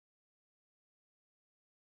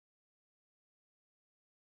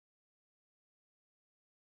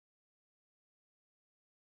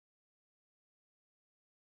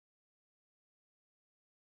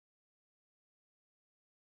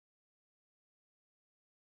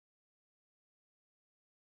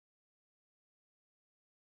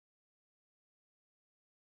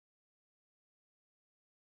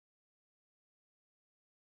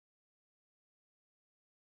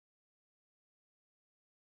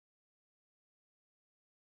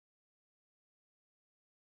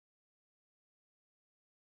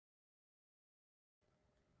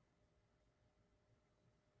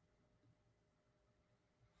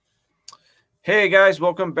Hey guys,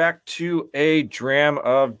 welcome back to a dram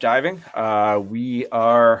of diving. We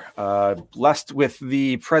are blessed with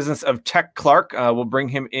the presence of Tech Clark. We'll bring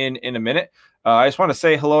him in a minute. I just want to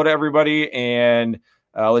say hello to everybody and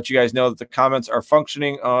let you guys know that the comments are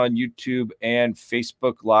functioning on YouTube and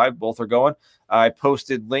Facebook Live. Both are going. I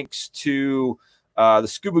posted links to the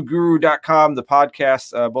scubaguru.com, the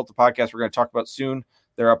podcast, both the podcasts we're going to talk about soon.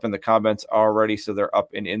 They're up in the comments already, so they're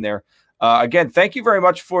up and in there. Again, thank you very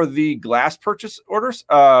much for the glass purchase orders.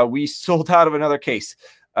 We sold out of another case.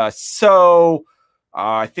 So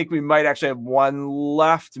I think we might actually have one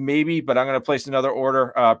left, maybe, but I'm going to place another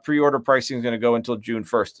order. Pre-order pricing is going to go until June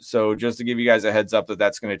 1st. So just to give you guys a heads up that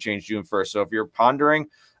that's going to change June 1st. So if you're pondering,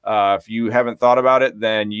 if you haven't thought about it,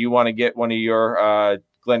 then you want to get one of your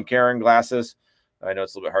Glencairn glasses. I know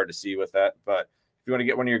it's a little bit hard to see with that, but if you want to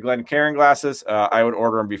get one of your Glencairn glasses, I would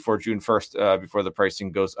order them before June 1st, before the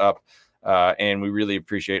pricing goes up. And we really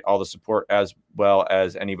appreciate all the support as well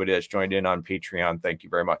as anybody that's joined in on Patreon. Thank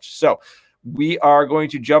you very much. So we are going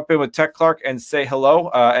to jump in with Tech Clark and say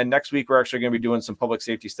hello. And next week, we're actually going to be doing some public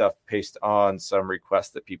safety stuff based on some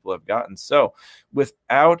requests that people have gotten. So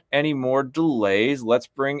without any more delays, let's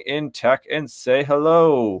bring in Tech and say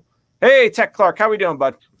hello. Hey, Tech Clark, how we doing,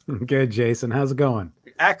 bud? Good, Jason. How's it going?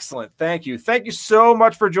 Excellent. Thank you. Thank you so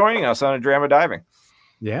much for joining us on A Drama Diving.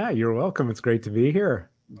 Yeah, you're welcome. It's great to be here.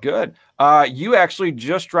 Good. You actually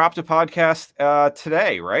just dropped a podcast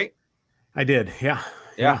today, right? I did. Yeah.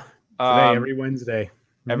 Yeah. Today, every Wednesday.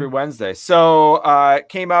 Every Wednesday. So it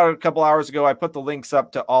came out a couple hours ago. I put the links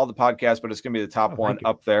up to all the podcasts, but it's going to be the top one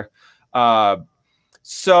up there.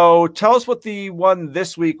 So tell us what the one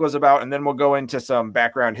this week was about, and then we'll go into some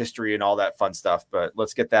background history and all that fun stuff. But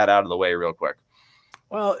let's get that out of the way real quick.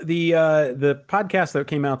 Well, the podcast that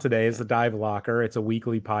came out today is the Dive Locker. It's a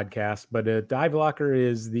weekly podcast, but Dive Locker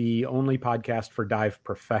is the only podcast for dive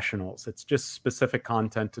professionals. It's just specific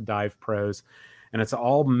content to dive pros, and it's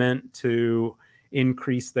all meant to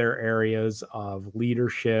increase their areas of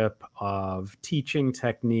leadership, of teaching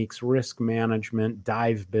techniques, risk management,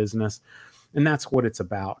 dive business, and that's what it's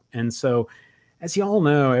about. And so, as you all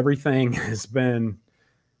know, everything has been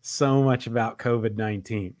so much about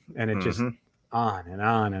COVID-19, and it just on and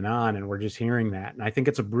on and on, and we're just hearing that. And I think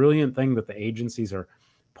it's a brilliant thing that the agencies are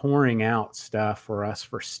pouring out stuff for us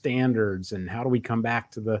for standards and how do we come back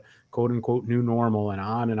to the quote unquote new normal and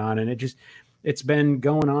on and on. And it's been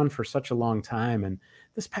going on for such a long time. And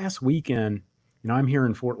this past weekend, I'm here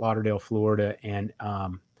in Fort Lauderdale, Florida, and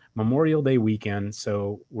Memorial Day weekend.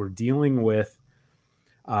 So we're dealing with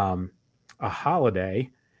a holiday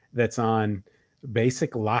that's on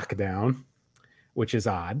basic lockdown, which is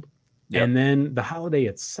odd. Yep. And then the holiday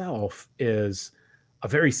itself is a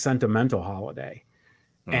very sentimental holiday,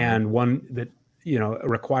 and one that,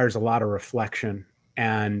 requires a lot of reflection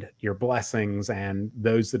and your blessings and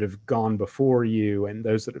those that have gone before you and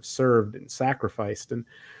those that have served and sacrificed. And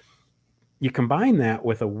you combine that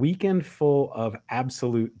with a weekend full of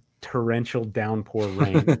absolute torrential downpour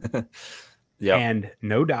rain and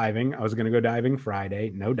no diving. I was going to go diving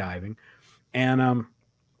Friday, no diving. And,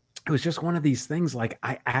 it was just one of these things. Like,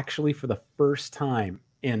 I actually, for the first time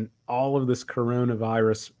in all of this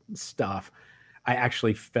coronavirus stuff, I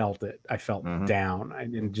actually felt it. I felt down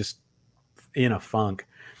and just in a funk.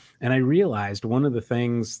 And I realized one of the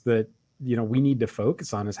things that, we need to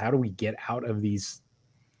focus on is how do we get out of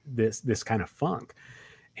this kind of funk?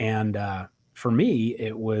 And for me,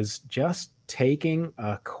 it was just taking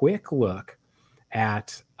a quick look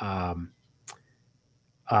at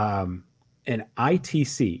an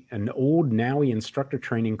ITC, an old NAUI instructor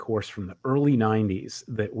training course from the early 90s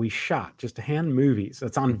that we shot, just a hand movies.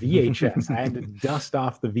 That's on VHS. I had to dust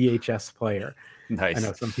off the VHS player. Nice. I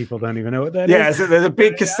know some people don't even know what that is. Yeah, so there's a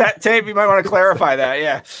big cassette tape. You might want to clarify that.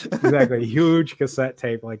 Yeah. Exactly. A huge cassette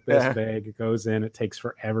tape like this big. It goes in. It takes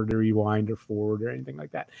forever to rewind or forward or anything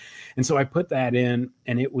like that. And so I put that in,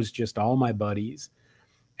 and it was just all my buddies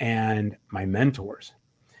and my mentors.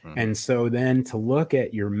 And so then to look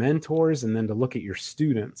at your mentors and then to look at your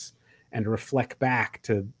students and to reflect back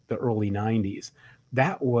to the early 90s,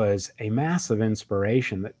 that was a massive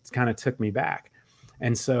inspiration that kind of took me back.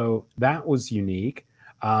 And so that was unique.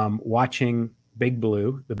 Watching The Big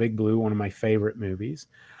Blue, one of my favorite movies.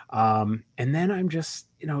 And then I'm just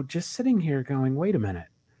sitting here going, wait a minute.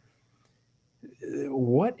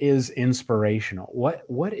 What is inspirational?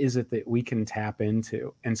 What is it that we can tap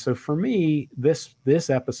into? And so for me, this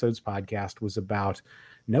episode's podcast was about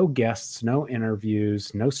no guests, no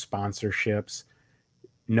interviews, no sponsorships,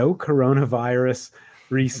 no coronavirus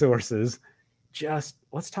resources. Just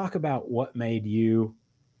let's talk about what made you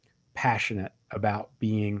passionate about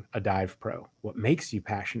being a dive pro? What makes you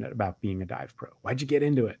passionate about being a dive pro? Why'd you get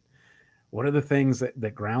into it? What are the things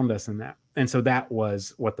that ground us in that? And so that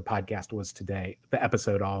was what the podcast was today, the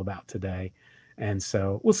episode all about today. And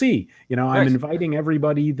so we'll see. I'm Nice. inviting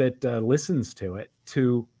everybody that listens to it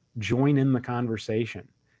to join in the conversation.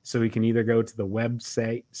 So we can either go to the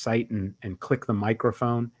website and click the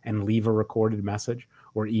microphone and leave a recorded message,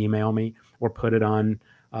 or email me, or put it on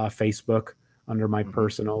Facebook under my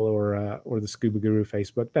personal or the Scuba Guru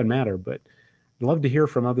Facebook. Doesn't matter, but I'd love to hear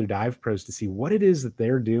from other dive pros to see what it is that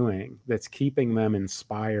they're doing that's keeping them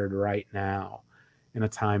inspired right now in a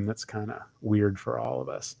time that's kind of weird for all of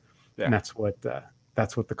us. Yeah. And that's what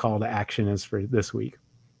the call to action is for this week.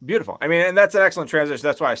 Beautiful. I mean, and that's an excellent transition.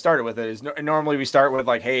 That's why I started with it. Is normally we start with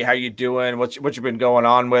like, hey, how you doing? What you've been going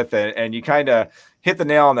on with it? And you kind of hit the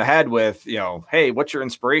nail on the head with, hey, what's your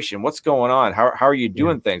inspiration? What's going on? How are you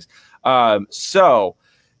doing things? So,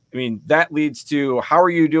 I mean, that leads to how are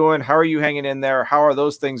you doing? How are you hanging in there? How are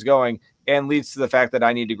those things going? And leads to the fact that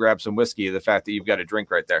I need to grab some whiskey, the fact that you've got a drink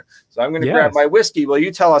right there. So I'm going to grab my whiskey. Will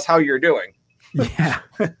you tell us how you're doing? Yeah.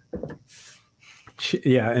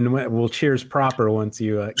 Yeah, and we'll cheers proper once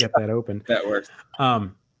you get that open. That works. I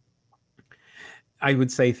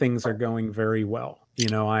would say things are going very well.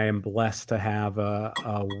 I am blessed to have a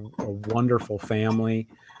wonderful family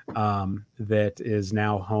that is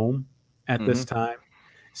now home at this time.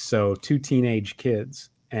 So 2 teenage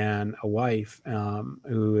kids and a wife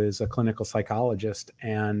who is a clinical psychologist,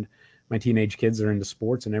 and my teenage kids are into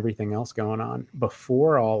sports and everything else going on.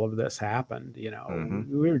 Before all of this happened,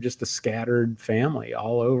 we were just a scattered family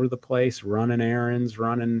all over the place, running errands,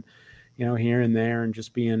 running, here and there, and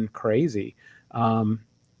just being crazy,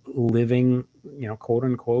 living, quote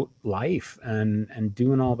unquote life and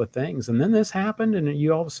doing all the things. And then this happened, and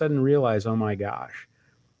you all of a sudden realize, oh my gosh,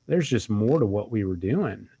 there's just more to what we were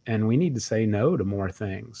doing. And we need to say no to more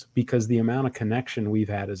things, because the amount of connection we've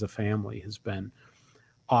had as a family has been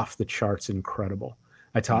off the charts incredible.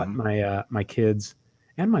 I taught my kids,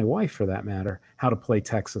 and my wife for that matter, how to play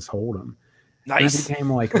Texas Hold'em. Nice. And it became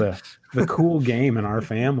like the cool game in our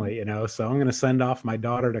family, So I'm going to send off my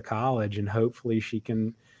daughter to college, and hopefully she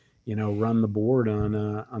can, run the board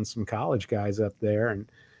on some college guys up there and,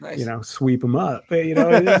 sweep them up.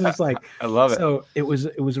 It's just like, I love it. So it was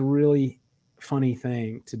a really funny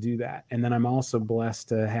thing to do that. And then I'm also blessed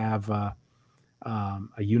to have a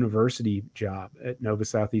university job at Nova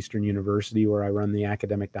Southeastern University, where I run the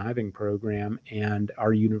academic diving program. And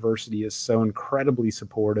our university is so incredibly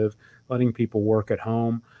supportive, letting people work at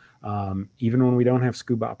home. Even when we don't have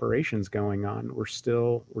scuba operations going on, we're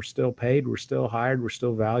still paid, we're still hired, we're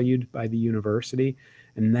still valued by the university.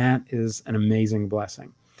 And that is an amazing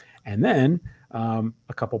blessing. And then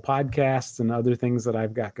a couple podcasts and other things that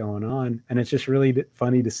I've got going on. And it's just really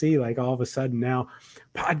funny to see, like, all of a sudden now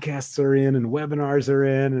podcasts are in and webinars are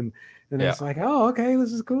in. And it's like, oh, okay,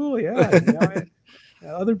 this is cool. Yeah.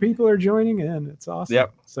 Other people are joining in. It's awesome.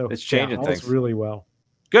 Yep. So it's changing things really well.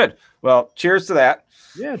 Good. Well, cheers to that.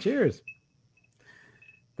 Yeah. Cheers.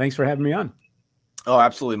 Thanks for having me on. Oh,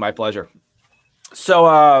 absolutely. My pleasure.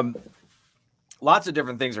 So, lots of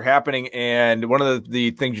different things are happening. And one of the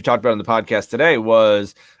things you talked about in the podcast today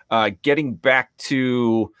was getting back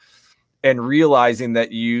to and realizing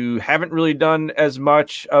that you haven't really done as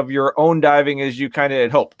much of your own diving as you kind of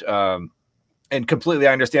had hoped. And completely,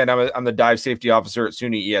 I understand. I'm the dive safety officer at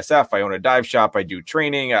SUNY ESF. I own a dive shop. I do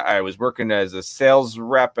training. I was working as a sales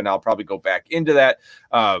rep, and I'll probably go back into that.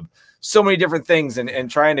 So many different things and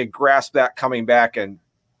trying to grasp that coming back. And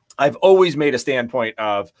I've always made a standpoint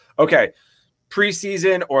of, okay,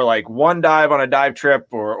 preseason or like one dive on a dive trip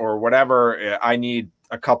or whatever, I need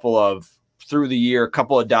a couple of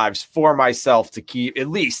dives for myself to keep at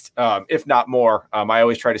least, if not more. I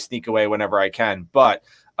always try to sneak away whenever I can, but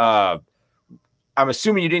I'm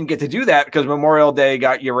assuming you didn't get to do that because Memorial Day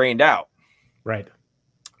got you rained out. Right.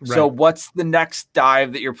 So what's the next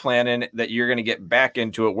dive that you're planning that you're going to get back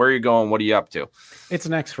into it? Where are you going? What are you up to? It's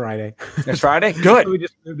next Friday. Next Friday? Good. We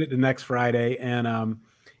just moved it to next Friday. And,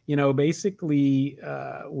 basically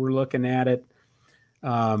we're looking at it.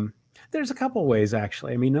 There's a couple ways,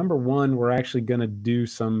 actually. I mean, number one, we're actually going to do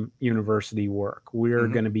some university work. We're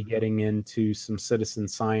going to be getting into some citizen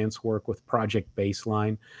science work with Project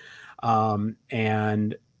Baseline.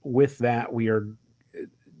 And with that, we are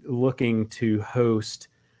looking to host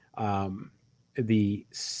the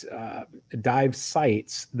dive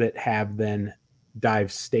sites that have then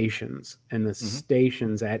dive stations, and the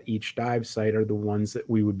stations at each dive site are the ones that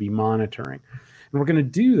we would be monitoring. And we're going to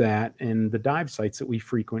do that in the dive sites that we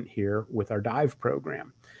frequent here with our dive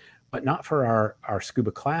program. but not for our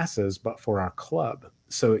scuba classes, but for our club.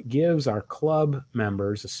 So it gives our club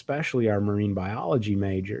members, especially our marine biology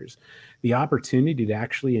majors, the opportunity to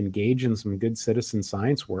actually engage in some good citizen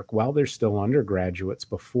science work while they're still undergraduates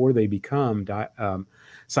before they become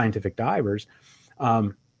scientific divers.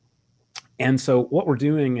 And so what we're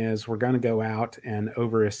doing is we're going to go out, and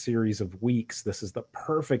over a series of weeks, this is the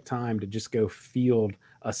perfect time to just go field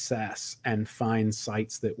assess and find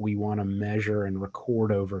sites that we want to measure and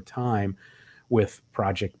record over time with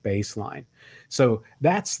Project Baseline. So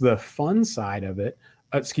that's the fun side of it.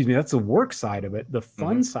 Excuse me, that's the work side of it. The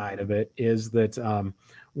fun side of it is that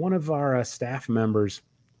one of our staff members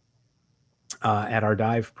at our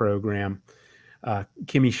dive program,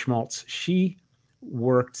 Kimmy Schmaltz, she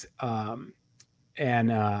worked I'm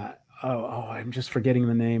just forgetting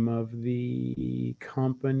the name of the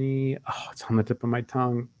company. Oh, it's on the tip of my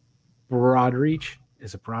tongue. Broadreach.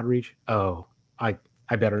 Is it Broadreach? Oh, I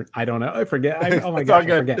better, I don't know. I forget. Oh my gosh,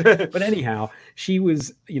 I forget. But anyhow, she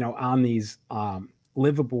was, on these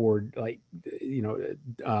live aboard, like,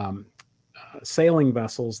 sailing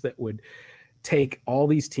vessels that would take all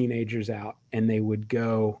these teenagers out, and they would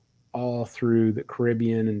go all through the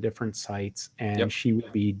Caribbean and different sites. And she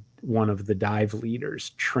would be one of the dive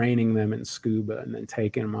leaders, training them in scuba and then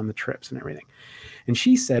taking them on the trips and everything. And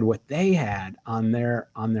she said what they had on their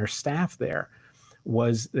staff there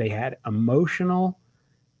was they had emotional,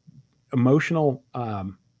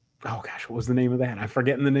 oh gosh, what was the name of that? I'm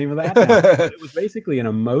forgetting the name of that now. But it was basically an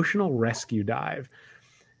emotional rescue dive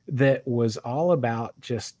that was all about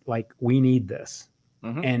just like, we need this.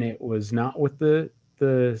 And it was not with the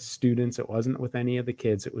students. It wasn't with any of the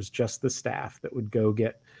kids. It was just the staff that would go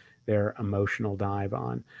get their emotional dive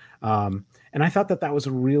on. And I thought that was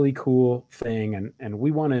a really cool thing. And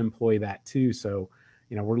we want to employ that too. So,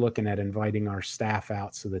 we're looking at inviting our staff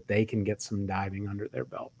out so that they can get some diving under their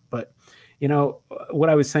belt. But, what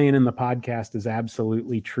I was saying in the podcast is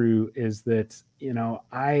absolutely true, is that,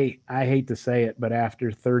 I hate to say it, but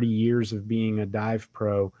after 30 years of being a dive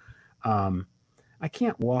pro, I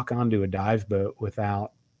can't walk onto a dive boat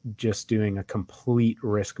without just doing a complete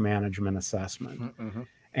risk management assessment.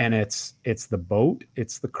 And it's the boat,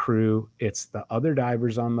 it's the crew, it's the other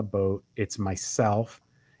divers on the boat, it's myself,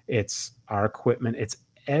 it's our equipment, it's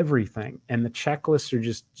everything. And the checklists are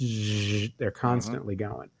just, they're constantly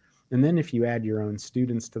going. And then if you add your own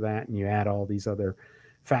students to that, and you add all these other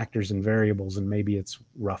factors and variables, and maybe it's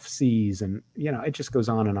rough seas, and it just goes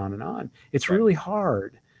on and on and on. It's really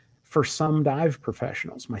hard for some dive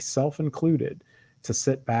professionals, myself included, to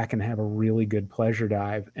sit back and have a really good pleasure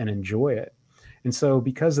dive and enjoy it. And so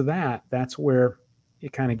because of that, that's where you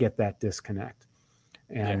kind of get that disconnect.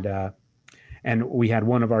 And we had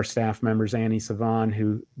one of our staff members, Annie Savan,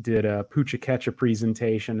 who did a Pucha Ketcha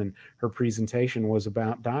presentation, and her presentation was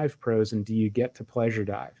about dive pros and do you get to pleasure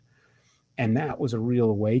dive? And that was a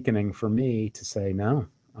real awakening for me to say, no,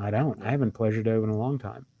 I don't. I haven't pleasure dove in a long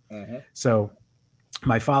time. So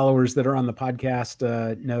my followers that are on the podcast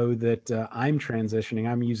know that I'm transitioning.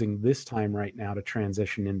 I'm using this time right now to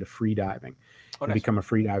transition into free diving and become a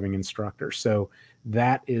free diving instructor. So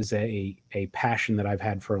that is a passion that I've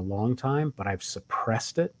had for a long time, but I've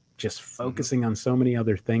suppressed it, just focusing on so many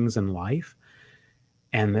other things in life.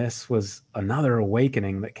 And this was another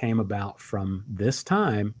awakening that came about from this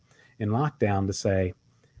time in lockdown to say,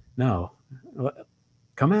 no,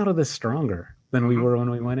 come out of this stronger than we were when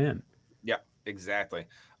we went in. Yeah, exactly.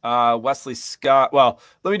 Wesley Scott. Well,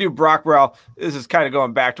 let me do Brock Brow. This is kind of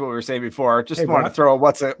going back to what we were saying before. Just wanted to throw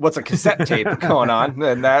what's a cassette tape going on,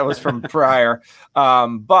 and that was from prior.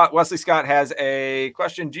 But Wesley Scott has a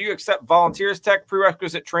question. Do you accept volunteers tech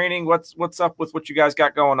prerequisite training? What's up with what you guys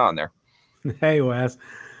got going on there? Hey, Wes.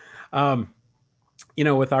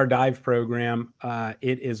 With our dive program,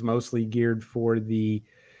 it is mostly geared for the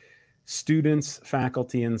students,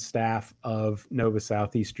 faculty, and staff of Nova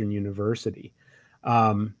Southeastern University.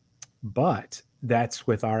 But that's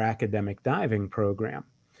with our academic diving program.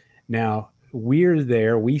 Now,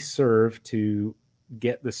 we serve to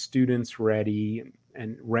get the students ready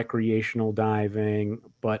and recreational diving,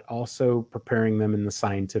 but also preparing them in the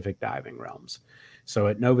scientific diving realms. So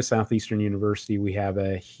at Nova Southeastern University, we have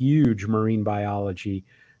a huge marine biology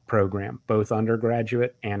program, both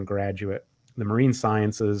undergraduate and graduate. The marine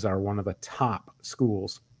sciences are one of the top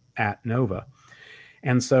schools at Nova.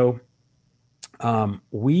 And so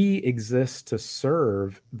we exist to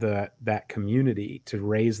serve that community, to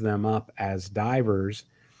raise them up as divers.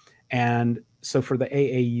 And so for the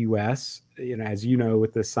AAUS, as you know,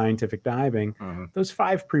 with the scientific diving, those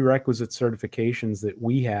 5 prerequisite certifications that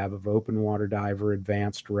we have of open water diver,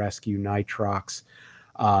 advanced rescue, nitrox,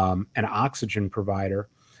 and oxygen provider,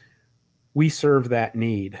 We serve that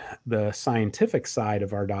need. The scientific side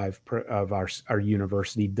of our our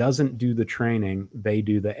university doesn't do the training. They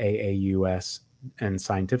do the AAUS and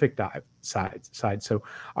scientific dive side. So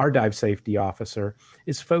our dive safety officer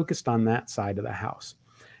is focused on that side of the house.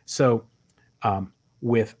 So um,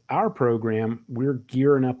 with our program, we're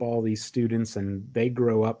gearing up all these students and they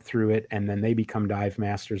grow up through it, and then they become dive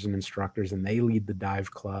masters and instructors and they lead the dive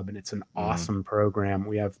club. And it's an awesome program.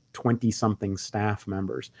 We have 20 something staff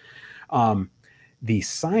members. Um, the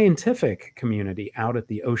scientific community out at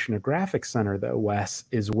the Oceanographic Center, though, Wes,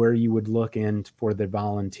 is where you would look in for the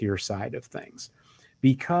volunteer side of things,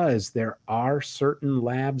 because there are certain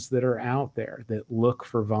labs that are out there that look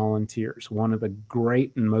for volunteers. One of the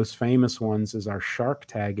great and most famous ones is our shark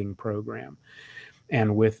tagging program.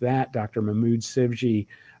 And with that, Dr. Mahmoud Sivji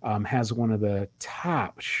has one of the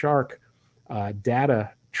top shark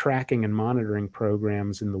data tracking and monitoring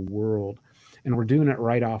programs in the world. And we're doing it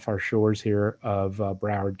right off our shores here of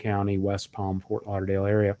Broward County, West Palm, Fort Lauderdale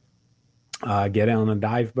area. Get on a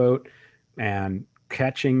dive boat and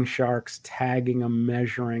catching sharks, tagging them,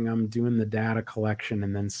 measuring them, doing the data collection,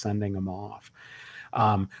 and then sending them off.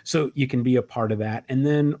 So you can be a part of that. And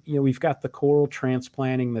then, we've got the coral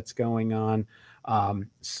transplanting that's going on.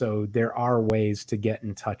 So there are ways to get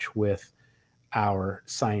in touch with our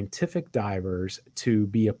scientific divers to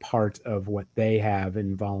be a part of what they have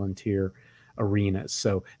in volunteer arenas.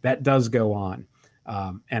 So that does go on.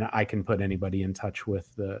 And I can put anybody in touch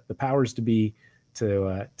with the powers to be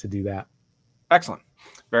to do that. Excellent.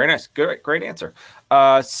 Very nice. Good. Great answer.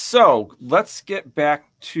 So let's get back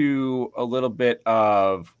to a little bit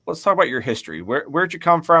of, let's talk about your history. Where'd you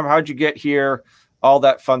come from? How'd you get here? All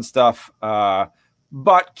that fun stuff.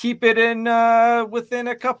 But keep it in within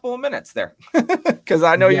a couple of minutes there, because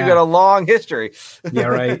I know you got a long history. Yeah,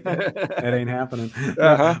 right. That ain't happening.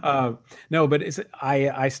 No, but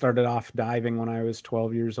I started off diving when I was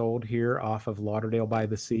 12 years old here off of Lauderdale by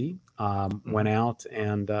the Sea. Went out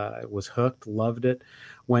and was hooked, loved it.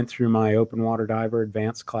 Went through my open water diver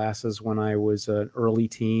advanced classes when I was an early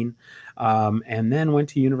teen, and then went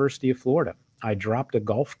to University of Florida. I dropped a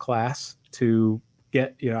golf class to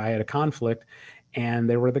get, I had a conflict. And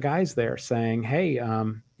there were the guys there saying, hey,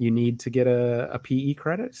 you need to get a PE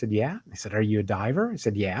credit? I said, yeah. They said, are you a diver? I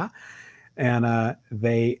said, yeah. And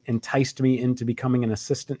they enticed me into becoming an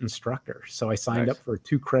assistant instructor. So I signed up for a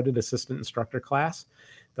 2-credit assistant instructor class.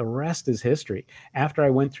 The rest is history. After I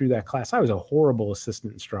went through that class, I was a horrible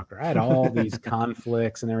assistant instructor. I had all these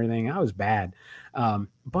conflicts and everything. I was bad.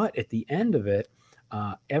 But at the end of it,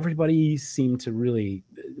 everybody seemed to really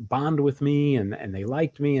bond with me, and they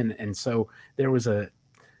liked me. And so there was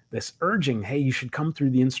this urging, hey, you should come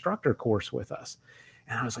through the instructor course with us.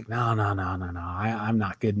 And I was like, no. I'm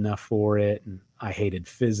not good enough for it. And I hated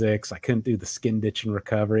physics. I couldn't do the skin ditching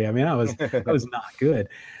recovery. I mean, I was not good.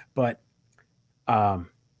 But the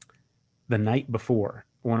night before,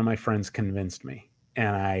 one of my friends convinced me,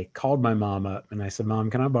 and I called my mom up and I said, Mom,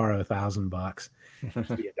 can I borrow $1,000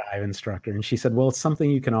 to be a dive instructor? And she said, well, it's something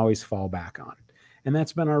you can always fall back on. And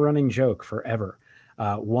that's been our running joke forever.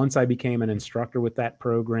 Once I became an instructor with that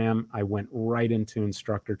program, I went right into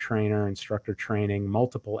instructor training,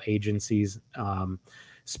 multiple agencies,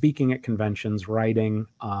 speaking at conventions, writing,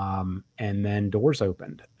 and then doors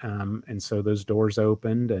opened. And so those doors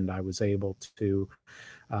opened, and I was able to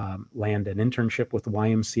land an internship with the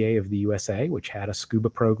YMCA of the USA, which had a scuba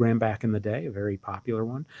program back in the day, a very popular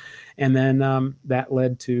one. And then that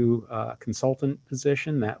led to a consultant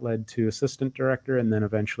position, that led to assistant director, and then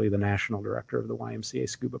eventually the national director of the YMCA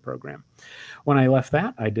scuba program. When I left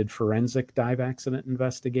that, I did forensic dive accident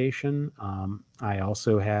investigation. I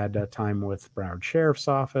also had time with Broward Sheriff's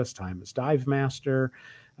Office, time as dive master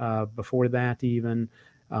before that even.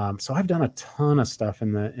 So I've done a ton of stuff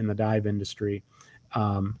in the dive industry.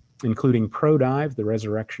 Including Pro Dive, the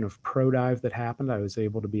resurrection of Pro Dive that happened. I was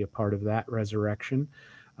able to be a part of that resurrection.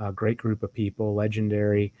 A great group of people,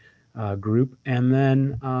 legendary group. And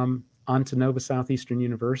then on to Nova Southeastern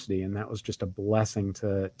University, and that was just a blessing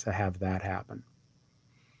to have that happen.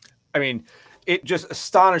 I mean, it just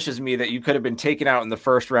astonishes me that you could have been taken out in the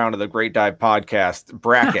first round of the Great Dive Podcast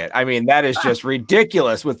bracket. I mean, that is just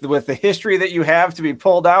ridiculous with the history that you have to be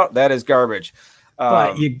pulled out. That is garbage.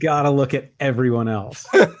 But you got to look at everyone else.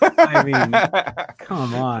 I mean,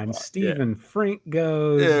 come on. Stephen Frink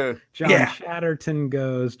goes. John Chatterton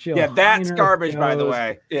goes. Jill that's Heiner garbage, goes. by the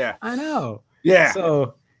way. Yeah. I know. Yeah.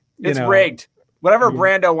 So it's rigged. Whatever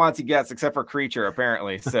Brando wants, he gets, except for Creature,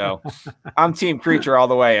 apparently. So I'm Team Creature all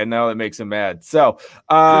the way. I know it makes him mad. So,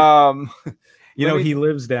 he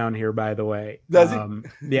lives down here, by the way. Does he?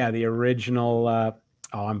 Yeah, the original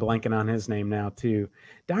Oh, I'm blanking on his name now too.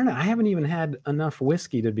 Darn it, I haven't even had enough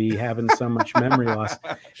whiskey to be having so much memory loss.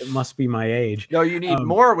 It must be my age. No, you need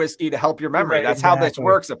more whiskey to help your memory. Right, That's how this exactly.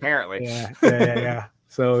 works, apparently. Yeah.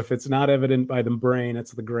 So if it's not evident by the brain,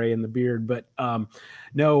 it's the gray in the beard. But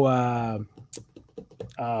no,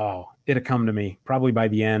 it'll come to me probably by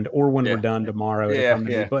the end or when we're done tomorrow. It'll come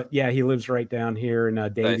to me. But yeah, he lives right down here in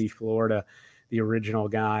Davie, Nice. Florida, the original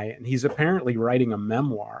guy. And he's apparently writing a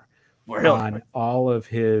memoir Really? on all of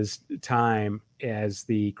his time as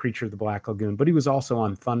the creature of the Black Lagoon. But he was also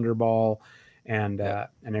on Thunderball and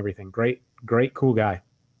everything. Great, cool guy.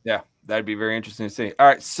 Yeah, that'd be very interesting to see. All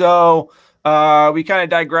right, so we kind of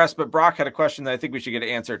digressed, but Brock had a question that I think we should get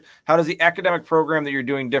answered. How does the academic program that you're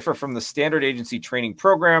doing differ from the standard agency training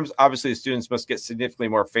programs? Obviously, the students must get significantly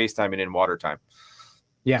more face time and in water time.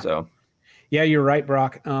 Yeah. So, yeah, you're right,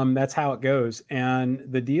 Brock. That's how it goes. And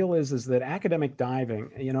the deal is that academic diving,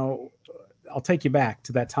 you know, I'll take you back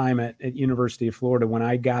to that time at University of Florida when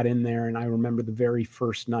I got in there, and I remember the very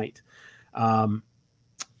first night.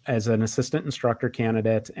 As an assistant instructor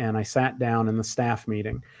candidate, and I sat down in the staff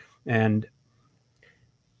meeting, and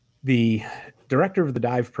the director of the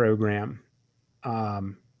dive program,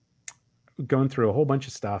 going through a whole bunch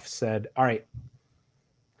of stuff, said, all right,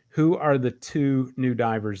 who are the 2 new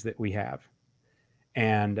divers that we have?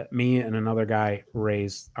 And me and another guy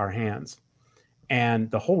raised our hands, and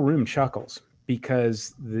the whole room chuckles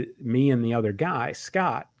because me and the other guy,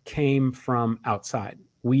 Scott, came from outside.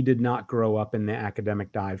 We did not grow up in the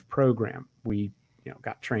academic dive program. We,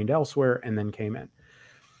 got trained elsewhere and then came in.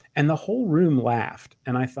 And the whole room laughed.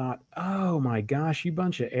 And I thought, oh my gosh, you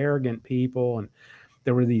bunch of arrogant people. And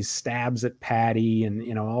there were these stabs at Patty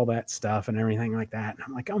and, all that stuff and everything like that. And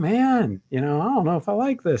I'm like, oh man, I don't know if I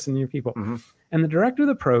like this and you people. Mm-hmm. And the director of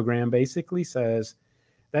the program basically says,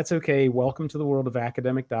 that's okay. Welcome to the world of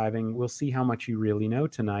academic diving. We'll see how much you really know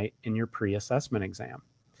tonight in your pre-assessment exam.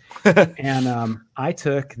 And I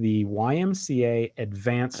took the YMCA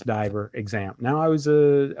Advanced Diver exam. Now, I was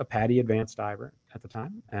a PADI Advanced Diver at the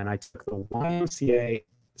time, and I took the YMCA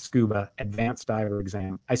Scuba Advanced Diver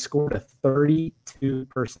exam. I scored a 32%.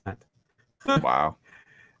 Wow.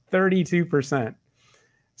 32%.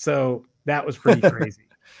 So that was pretty crazy.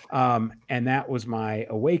 And that was my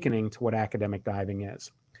awakening to what academic diving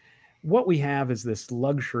is. What we have is this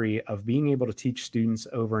luxury of being able to teach students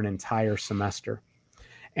over an entire semester.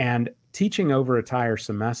 And teaching over an entire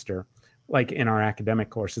semester, like in our academic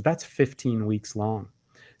courses, that's 15 weeks long.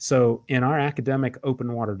 So in our academic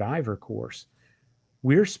open water diver course,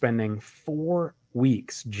 we're spending 4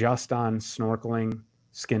 weeks just on snorkeling,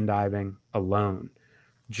 skin diving alone,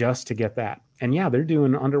 just to get that. And yeah, they're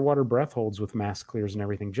doing underwater breath holds with mask clears and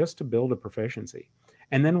everything just to build a proficiency.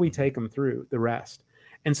 And then we take them through the rest.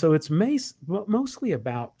 And so it's mostly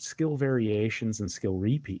about skill variations and skill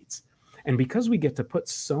repeats. And because we get to put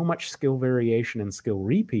so much skill variation and skill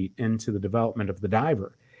repeat into the development of the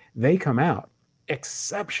diver, they come out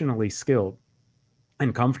exceptionally skilled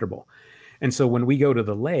and comfortable. And so when we go to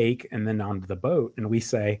the lake and then onto the boat and we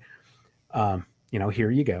say,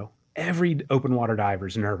 here you go. Every open water diver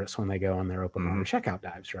is nervous when they go on their open water checkout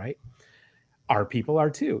dives, right? Our people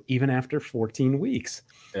are too, even after 14 weeks,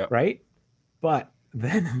 right? But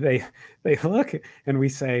then they look and we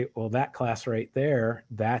say, well, that class right there,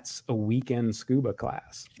 that's a weekend scuba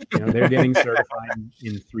class. They're getting certified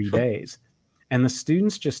in 3 days. And the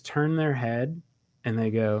students just turn their head and they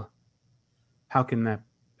go, how can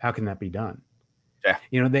that be done? Yeah.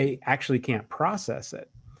 They actually can't process it.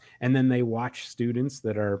 And then they watch students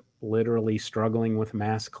that are literally struggling with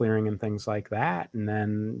mask clearing and things like that, and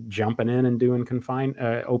then jumping in and doing confined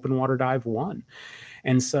open water dive 1.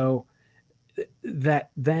 And so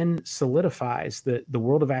that then solidifies that the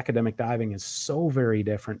world of academic diving is so very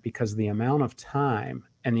different because the amount of time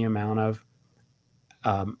and the amount of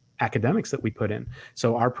academics that we put in.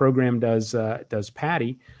 So our program does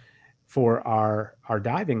PADI for our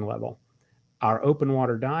diving level. Our open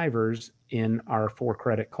water divers in our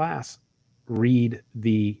 4-credit class read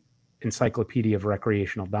the Encyclopedia of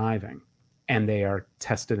Recreational Diving, and they are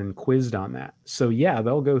tested and quizzed on that. So yeah,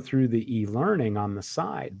 they'll go through the e-learning on the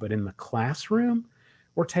side, but in the classroom,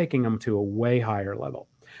 we're taking them to a way higher level,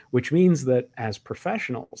 which means that as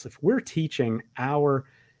professionals, if we're teaching our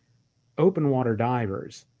open water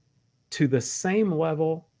divers to the same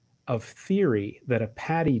level of theory that a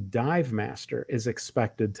PADI dive master is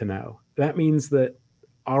expected to know, that means that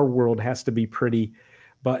our world has to be pretty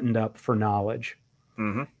buttoned up for knowledge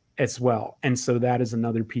as well. And so that is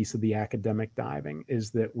another piece of the academic diving,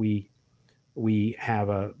 is that we We have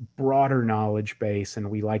a broader knowledge base, and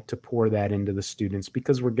we like to pour that into the students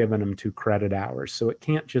because we're giving them 2 credit hours. So it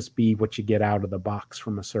can't just be what you get out of the box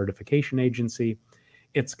from a certification agency.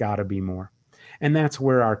 It's got to be more. And that's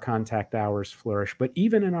where our contact hours flourish. But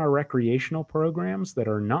even in our recreational programs that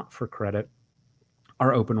are not for credit,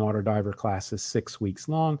 our open water diver class is 6 weeks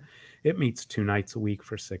long. It meets 2 nights a week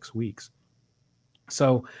for 6 weeks.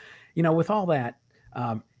 So, with all that,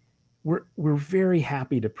 we're very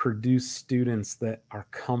happy to produce students that are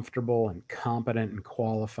comfortable and competent and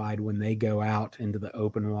qualified when they go out into the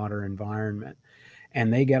open water environment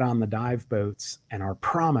and they get on the dive boats. And our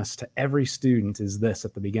promise to every student is this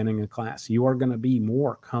at the beginning of class: you are going to be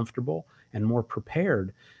more comfortable and more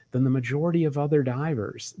prepared than the majority of other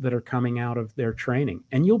divers that are coming out of their training.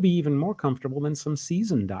 And you'll be even more comfortable than some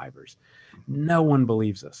seasoned divers. No one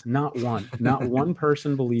believes us. Not one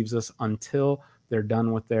person believes us until they're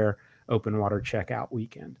done with their open water checkout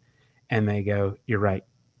weekend. And they go, you're right.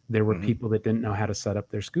 There were people that didn't know how to set up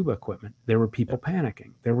their scuba equipment. There were people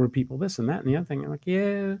panicking. There were people this and that and the other thing. I'm like,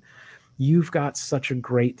 yeah, you've got such a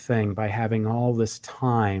great thing by having all this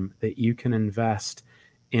time that you can invest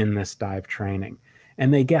in this dive training.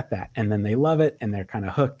 And they get that. And then they love it and they're kind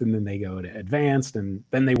of hooked. And then they go to advanced and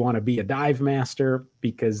then they want to be a dive master,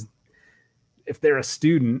 because if they're a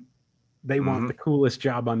student, they want the coolest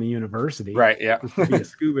job on the university, right? Yeah, to be a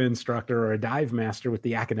scuba instructor or a dive master with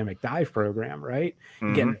the academic dive program, right?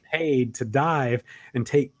 You're getting paid to dive and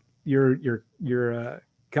take your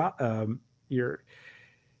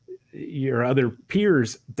other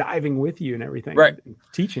peers diving with you and everything, right? And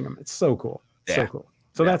teaching them. It's so cool, so cool.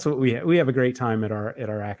 So that's what we have a great time at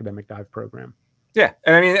our academic dive program. Yeah,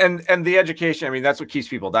 and I mean, and the education, I mean, that's what keeps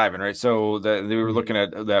people diving, right? So they were looking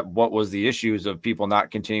at that. What was the issues of people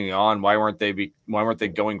not continuing on? Why weren't they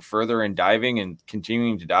going further and diving and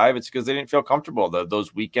continuing to dive? It's because they didn't feel comfortable.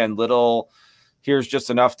 Those weekend little, here's just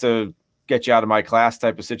enough to get you out of my class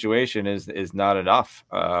type of situation is not enough.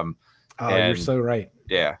 You're so right.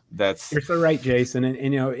 Yeah, you're so right, Jason.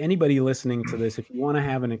 And anybody listening to this, if you want to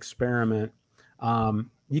have an experiment,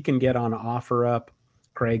 you can get on OfferUp,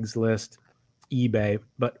 Craigslist, eBay,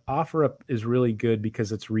 but OfferUp is really good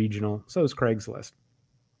because it's regional. So is Craigslist.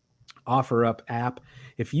 OfferUp app,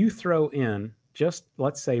 if you throw in just,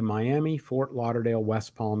 let's say, Miami, Fort Lauderdale,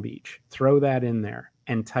 West Palm Beach, throw that in there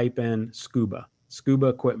and type in scuba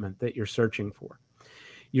equipment that you're searching for,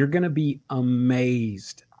 you're going to be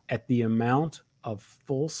amazed at the amount of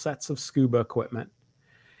full sets of scuba equipment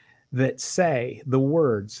that say the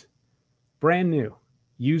words brand new,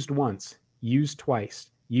 used once, used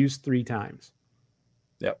twice, used 3 times.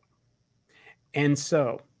 Yep. And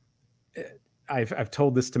so I've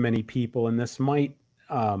told this to many people, and this might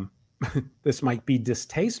be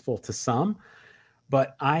distasteful to some,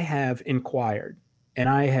 but I have inquired and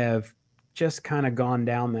I have just kind of gone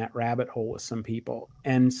down that rabbit hole with some people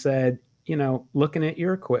and said, looking at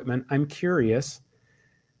your equipment, I'm curious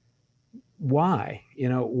why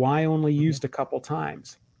only used a couple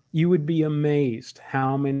times. You would be amazed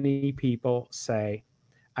how many people say,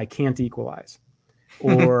 I can't equalize,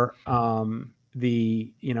 or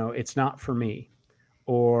it's not for me,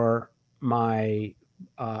 or my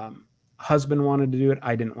husband wanted to do it,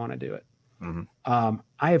 I didn't want to do it.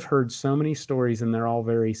 I have heard so many stories, and they're all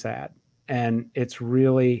very sad. And it's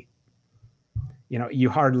really, you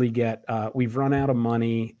hardly get, we've run out of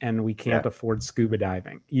money and we can't afford scuba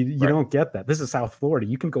diving. You don't get that. This is South Florida.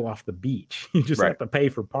 You can go off the beach. You just have to pay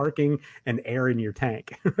for parking and air in your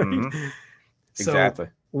tank. Right? Exactly.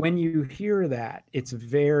 So when you hear that, it's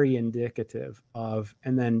very indicative of,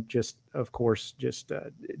 and then just, of course, just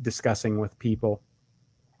discussing with people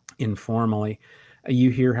informally, you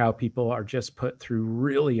hear how people are just put through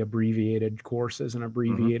really abbreviated courses and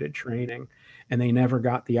abbreviated training, and they never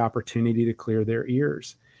got the opportunity to clear their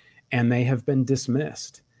ears, and they have been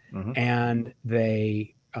dismissed, and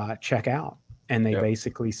they check out, and they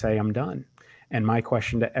basically say, I'm done. And my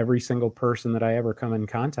question to every single person that I ever come in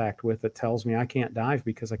contact with that tells me I can't dive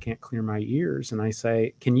because I can't clear my ears, and I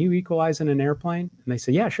say, can you equalize in an airplane? And they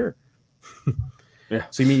say, yeah, sure. Yeah.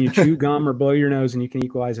 So you mean you chew gum or blow your nose and you can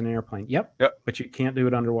equalize an airplane? Yep. But you can't do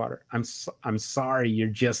it underwater. I'm sorry, you're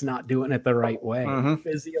just not doing it the right way.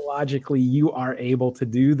 Physiologically, you are able to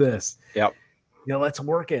do this. Yep. Let's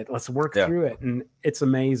work it. Let's work through it, and it's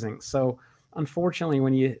amazing. So unfortunately,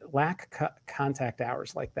 when you lack contact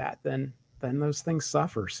hours like that, then those things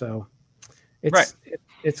suffer. So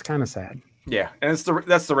it's kind of sad. Yeah, and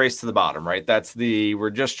that's the race to the bottom, right? We're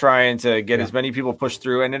just trying to get as many people pushed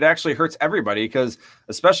through, and it actually hurts everybody because,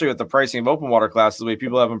 especially with the pricing of open water classes, the way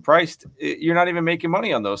people have them priced, you're not even making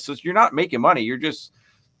money on those. So you're not making money. You're just,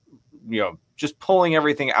 just pulling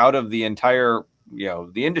everything out of the entire,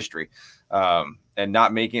 the industry, and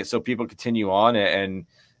not making it so people continue on and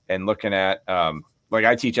looking at, like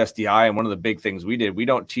I teach SDI, and one of the big things we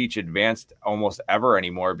don't teach advanced almost ever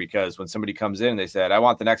anymore, because when somebody comes in and they said, I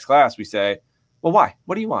want the next class, we say, well, why?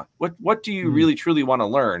 What do you want? What do you really truly want to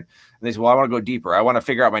learn? And they say, well, I want to go deeper. I want to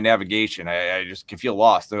figure out my navigation. I just can feel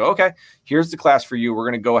lost. They go, okay, here's the class for you. We're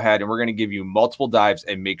going to go ahead and we're going to give you multiple dives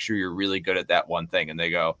and make sure you're really good at that one thing. And they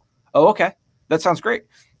go, oh, okay, that sounds great.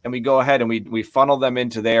 And we go ahead and we funnel them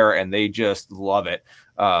into there, and they just love it.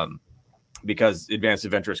 Because advanced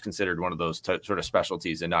adventure is considered one of those sort of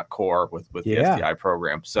specialties and not core with the SDI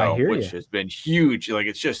program. So, which has been huge. Like,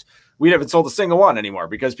 it's just, we haven't sold a single one anymore,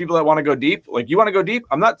 because people that want to go deep, like, you want to go deep,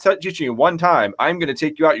 I'm not teaching you one time. I'm going to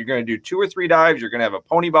take you out. You're going to do 2 or 3 dives. You're going to have a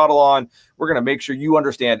pony bottle on. We're going to make sure you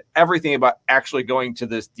understand everything about actually going to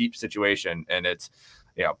this deep situation. And it's,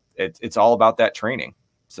 it's all about that training.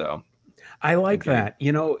 So I like that.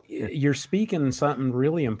 You're speaking something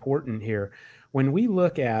really important here. When we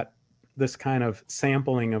look at this kind of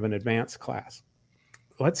sampling of an advanced class,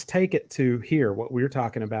 let's take it to here, what we're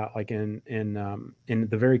talking about, like in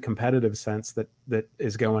the very competitive sense that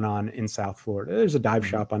is going on in South Florida. There's a dive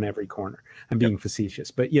shop on every corner. I'm being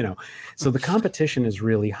facetious, but so the competition is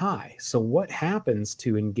really high. So what happens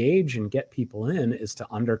to engage and get people in is to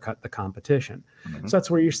undercut the competition. So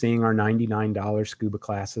that's where you're seeing our $99 scuba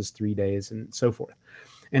classes, 3 days and so forth.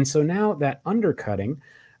 And so now that undercutting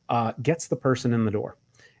gets the person in the door.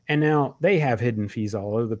 And now they have hidden fees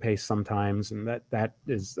all over the place sometimes, and that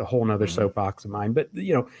is a whole nother soapbox of mine. But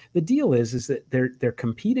the deal is that they're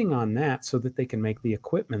competing on that so that they can make the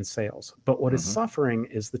equipment sales. But what is suffering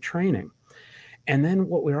is the training. And then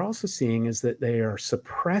what we're also seeing is that they are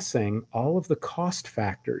suppressing all of the cost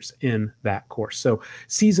factors in that course. So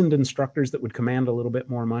seasoned instructors that would command a little bit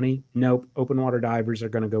more money, nope. Open water divers are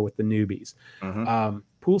going to go with the newbies.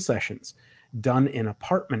 Pool sessions done in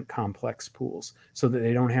apartment complex pools so that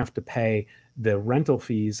they don't have to pay the rental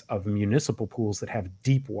fees of municipal pools that have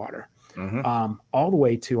deep water, all the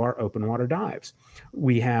way to our open water dives.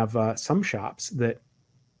 We have some shops that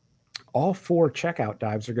all 4 checkout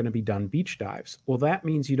dives are going to be done beach dives. Well, that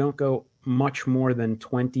means you don't go much more than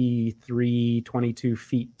 23, 22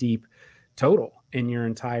 feet deep total in your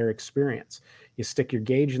entire experience. You stick your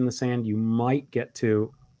gauge in the sand, you might get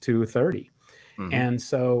to 30. And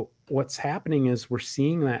so what's happening is we're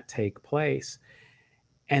seeing that take place.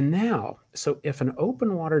 And now, so if an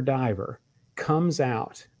open water diver comes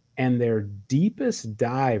out and their deepest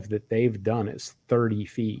dive that they've done is 30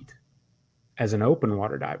 feet as an open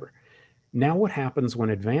water diver, now what happens when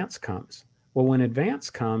advance comes? Well, when advance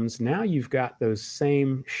comes, now you've got those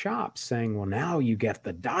same shops saying, well, now you get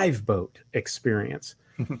the dive boat experience.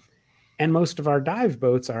 And most of our dive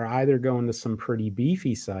boats are either going to some pretty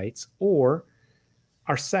beefy sites, or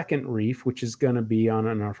our second reef, which is going to be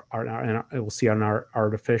on we'll see on our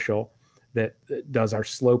artificial that does our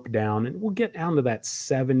slope down, and we'll get down to that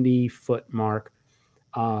 70-foot mark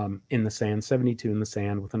in the sand, 72 in the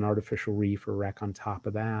sand, with an artificial reef or wreck on top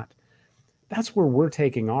of that. That's where we're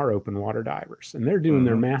taking our open water divers, and they're doing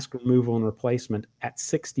their mask removal and replacement at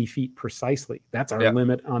 60 feet precisely. That's our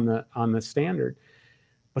limit on the standard.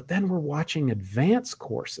 But then we're watching advanced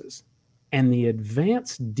courses. And the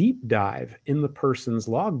advanced deep dive in the person's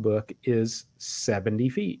logbook is 70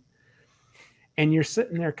 feet. And you're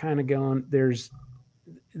sitting there kind of going, there's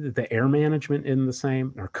the air management isn't the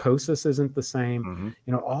same. Narcosis isn't the same.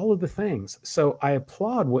 All of the things. So I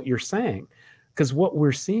applaud what you're saying, because what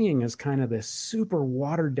we're seeing is kind of this super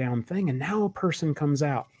watered down thing. And now a person comes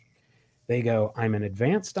out. They go, I'm an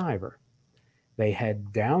advanced diver. They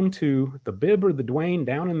head down to the Bib or the Dwayne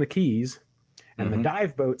down in the Keys. And the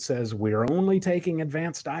dive boat says, we're only taking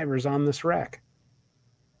advanced divers on this wreck.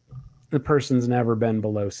 The person's never been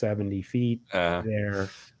below 70 feet. They're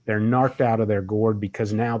narked out of their gourd,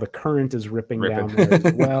 because now the current is ripping down there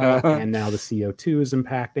as well. And now the CO2 is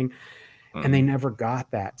impacting. And they never got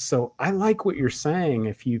that. So I like what you're saying.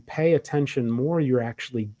 If you pay attention more, you're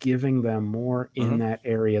actually giving them more in that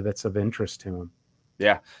area that's of interest to them.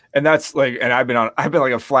 Yeah. And that's like, and I've been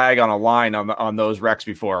like a flag on a line on those wrecks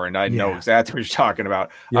before, and I know exactly what you're talking about.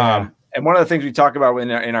 And one of the things we talk about in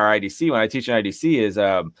our IDC, when I teach an IDC, is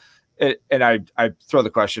and I throw the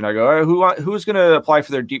question. I go, who's going to apply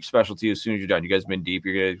for their deep specialty as soon as you're done? You guys been deep?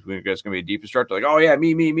 You guys going to be a deep instructor? Like, oh yeah,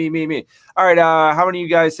 me. All right. How many of you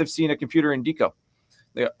guys have seen a computer in Deco?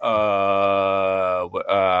 They, I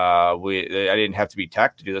didn't have to be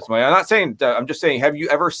tech to do this. I'm not saying. I'm just saying. Have you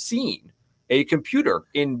ever seen a computer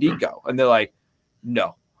in Deco? And they're like,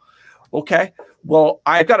 no. Okay. Well,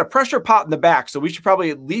 I've got a pressure pot in the back, so we should probably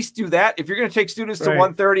at least do that. If you're going to take students to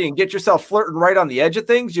 130 and get yourself flirting right on the edge of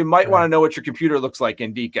things, you might want to know what your computer looks like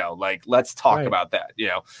in Deco. Like, let's talk about that,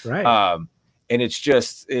 and it's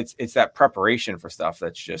just, it's that preparation for stuff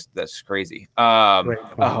that's crazy.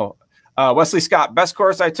 Wesley Scott, best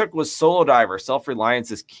course I took was Solo Diver. Self-reliance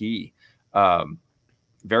is key.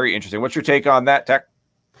 Very interesting. What's your take on that, Tech?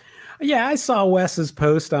 Yeah, I saw Wes's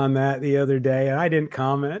post on that the other day, and I didn't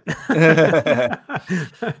comment.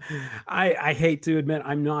 I hate to admit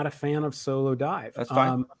I'm not a fan of solo dive. That's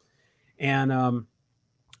fine.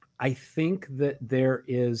 I think that there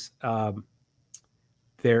is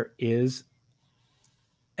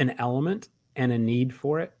an element and a need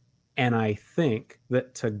for it, and I think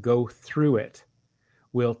that to go through it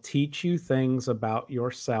will teach you things about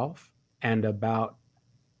yourself and about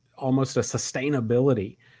almost a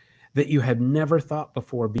sustainability that you had never thought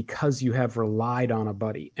before because you have relied on a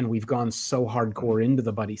buddy, and we've gone so hardcore into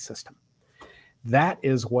the buddy system. That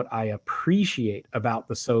is what I appreciate about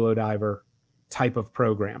the solo diver type of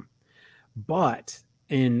program. But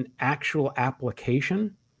in actual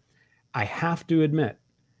application, I have to admit,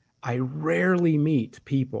 I rarely meet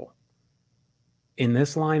people in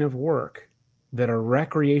this line of work that are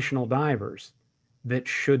recreational divers that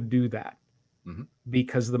should do that. Mm-hmm.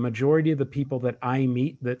 Because the majority of the people that I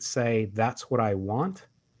meet that say that's what I want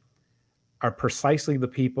are precisely the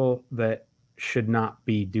people that should not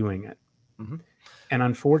be doing it. Mm-hmm. And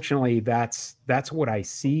unfortunately, that's what I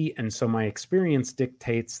see. And so my experience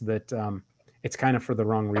dictates that it's kind of for the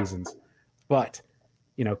wrong reasons. But,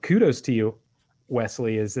 kudos to you,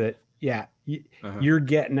 Wesley, is that, you're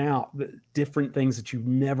getting out the different things that you've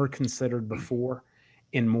never considered before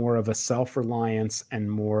in more of a self-reliance and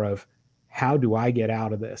more of, how do I get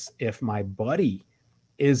out of this if my buddy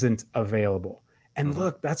isn't available? And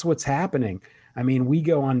look, that's what's happening. I mean, we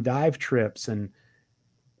go on dive trips and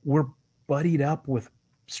we're buddied up with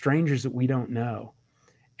strangers that we don't know.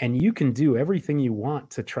 And you can do everything you want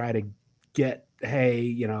to try to get,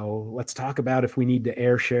 hey, let's talk about if we need to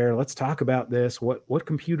air share. Let's talk about this. What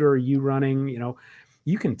computer are you running?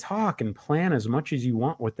 You can talk and plan as much as you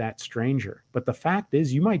want with that stranger. But the fact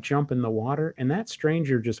is, you might jump in the water and that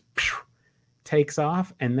stranger just takes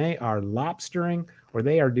off and they are lobstering or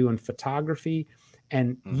they are doing photography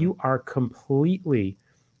and you are completely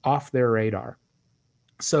off their radar.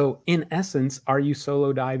 So in essence, are you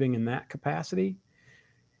solo diving in that capacity?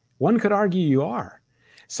 One could argue you are.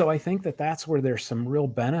 So I think that that's where there's some real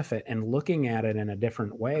benefit in looking at it in a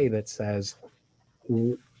different way that says,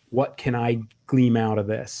 what can I glean out of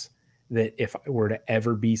this? That if I were to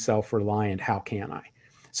ever be self-reliant, how can I?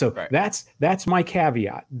 So that's my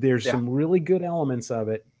caveat. There's some really good elements of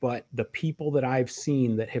it, but the people that I've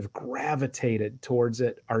seen that have gravitated towards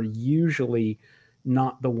it are usually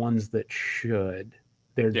not the ones that should.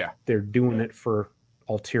 They're doing it for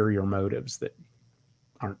ulterior motives that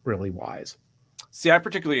aren't really wise. See, I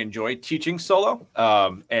particularly enjoy teaching solo,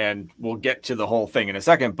 and we'll get to the whole thing in a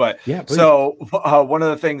second. But so one of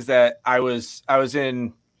the things that I was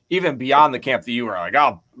in, even beyond the camp that you were like,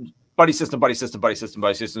 buddy system. There's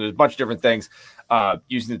a bunch of different things.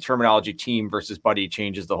 Using the terminology team versus buddy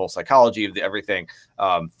changes the whole psychology of everything.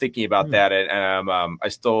 Thinking about that, and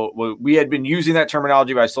we had been using that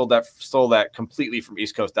terminology, but I stole that completely from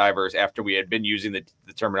East Coast divers after we had been using the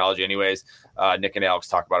terminology anyways. Nick and Alex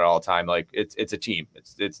talk about it all the time. Like it's a team.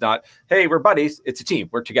 It's not, hey, we're buddies. It's a team.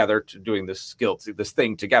 We're together doing this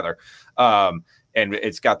thing together. And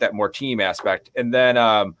it's got that more team aspect. And then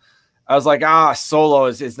I was like, solo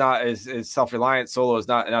is not self-reliant. Solo is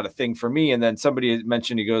not a thing for me. And then somebody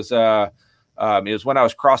mentioned, he goes, it was when I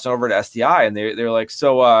was crossing over to STI, and they're like,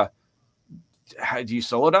 so do you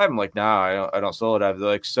solo dive? I'm like, nah, I don't solo dive. They're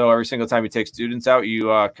like, so every single time you take students out,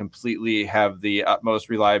 you completely have the utmost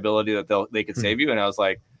reliability that they could save you. And I was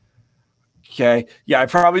like, okay, yeah, I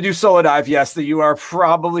probably do solo dive. Yes, that you are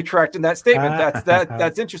probably correct in that statement.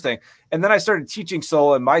 That's interesting. And then I started teaching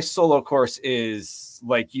solo, and my solo course is,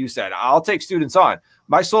 like you said, I'll take students on.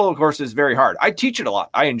 My solo course is very hard. I teach it a lot.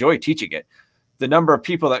 I enjoy teaching it. The number of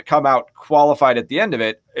people that come out qualified at the end of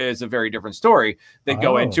it is a very different story. They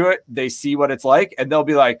go into it, they see what it's like, and they'll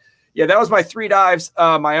be like, yeah, that was my 3 dives.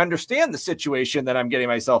 I understand the situation that I'm getting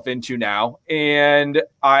myself into now, and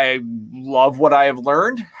I love what I have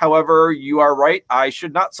learned. However, you are right. I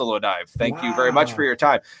should not solo dive. Thank you very much for your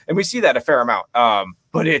time. And we see that a fair amount.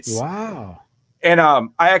 But it's And I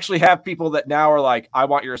actually have people that now are like, I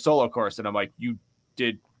want your solo course. And I'm like, you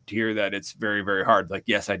did hear that it's very, very hard. Like,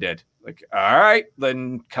 yes, I did. Like, all right,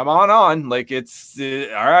 then come on. Like, it's all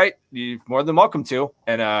right. You're more than welcome to.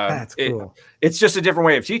 And that's cool. It's just a different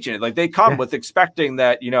way of teaching it. Like, they come with expecting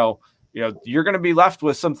that, you're going to be left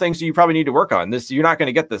with some things that you probably need to work on. You're not going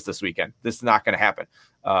to get this weekend. This is not going to happen.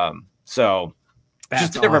 So That's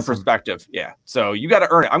just a different awesome. perspective. Yeah. So you got to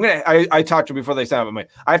earn it. I talked to you before they sign up.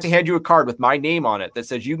 I have to hand you a card with my name on it that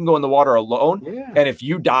says you can go in the water alone. Yeah. And if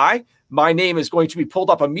you die, my name is going to be pulled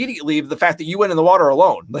up immediately of the fact that you went in the water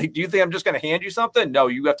alone. Like, do you think I'm just going to hand you something? No,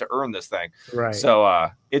 you have to earn this thing. Right. So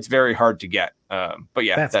it's very hard to get. But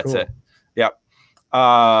yeah, that's cool. it. Yep.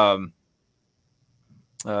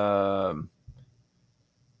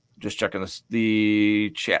 Just checking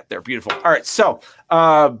the chat there. Beautiful. All right. So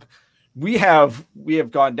we have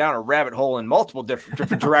gone down a rabbit hole in multiple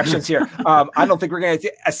different directions here. I don't think we're going to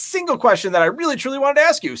get a single question that I really truly wanted to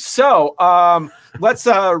ask you. So let's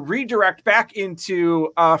redirect back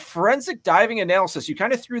into forensic diving analysis. You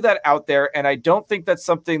kind of threw that out there, and I don't think that's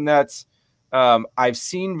something that's I've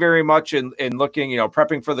seen very much in looking,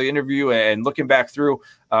 prepping for the interview and looking back through.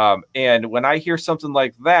 And when I hear something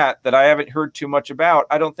like that I haven't heard too much about,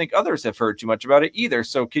 I don't think others have heard too much about it either.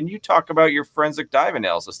 So can you talk about your forensic dive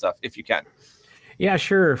analysis stuff if you can? Yeah,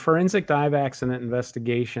 sure. Forensic dive accident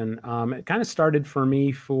investigation. It kind of started for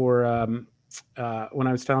me when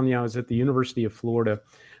I was telling you I was at the University of Florida.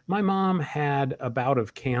 My mom had a bout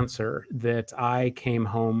of cancer that I came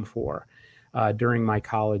home for during my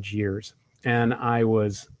college years. And I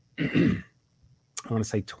was, I want to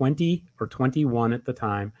say 20 or 21 at the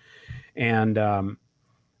time. And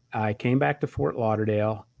I came back to Fort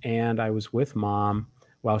Lauderdale, and I was with Mom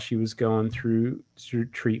while she was going through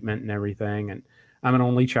treatment and everything. And I'm an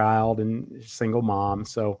only child and single mom.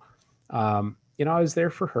 So, I was there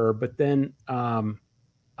for her. But then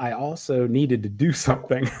I also needed to do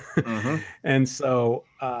something. Mm-hmm. And so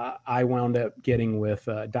I wound up getting with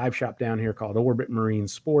a dive shop down here called Orbit Marine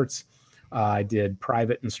Sports. I did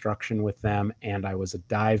private instruction with them, and I was a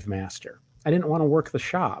dive master. I didn't want to work the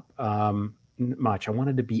shop much. I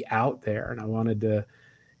wanted to be out there, and I wanted to,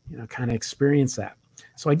 kind of experience that.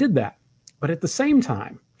 So I did that. But at the same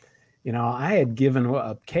time, I had given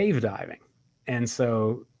up cave diving. And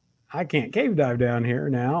so I can't cave dive down here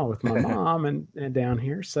now with my mom and down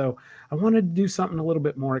here. So I wanted to do something a little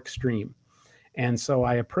bit more extreme. And so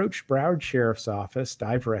I approached Broward Sheriff's Office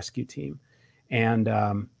dive rescue team, and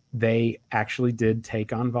they actually did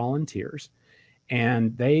take on volunteers.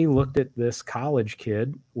 And they looked at this college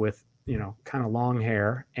kid with, kind of long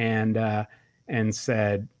hair and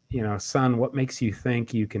said, son, what makes you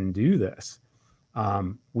think you can do this?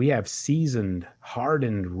 We have seasoned,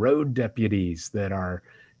 hardened road deputies that are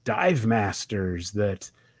dive masters,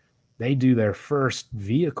 that they do their first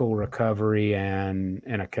vehicle recovery in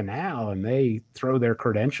a canal, and they throw their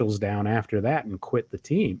credentials down after that and quit the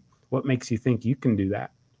team. What makes you think you can do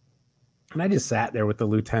that? And I just sat there with the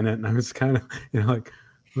lieutenant, and I was kind of, like,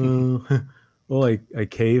 well, I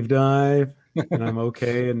cave dive, and I'm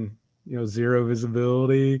okay, and, zero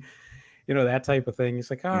visibility, that type of thing. He's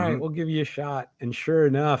like, all right, we'll give you a shot. And sure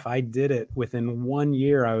enough, I did it. Within 1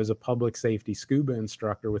 year, I was a public safety scuba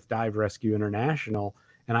instructor with Dive Rescue International,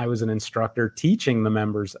 and I was an instructor teaching the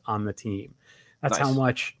members on the team. That's nice. How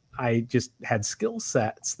much I just had skill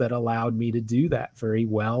sets that allowed me to do that very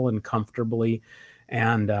well and comfortably.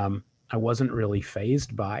 And I wasn't really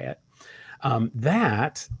fazed by it.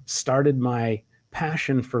 That started my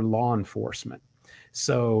passion for law enforcement.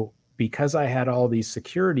 So because I had all these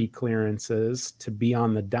security clearances to be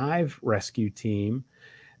on the dive rescue team,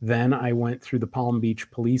 then I went through the Palm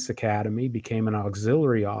Beach Police Academy, became an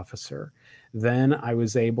auxiliary officer. Then I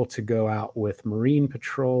was able to go out with Marine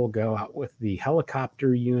Patrol, go out with the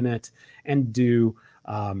helicopter unit, and do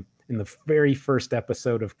in the very first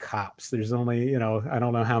episode of Cops. There's only, I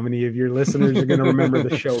don't know how many of your listeners are going to remember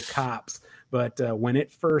the show Cops, but when it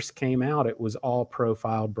first came out, it was all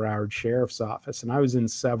profiled Broward Sheriff's Office. And I was in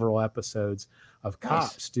several episodes of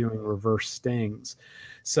Cops doing reverse stings.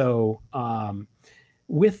 So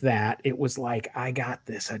with that, it was like, I got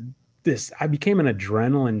this, I became an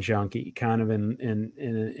adrenaline junkie kind of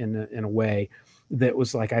in a way that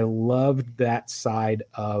was like, I loved that side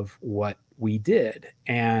of what we did.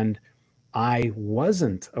 And I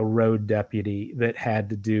wasn't a road deputy that had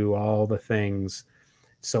to do all the things.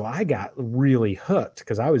 So I got really hooked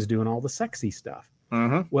because I was doing all the sexy stuff.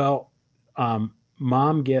 Mm-hmm. Well,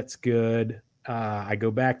 Mom gets good. I go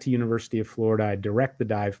back to University of Florida. I direct the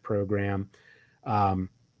dive program,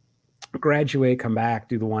 graduate, come back,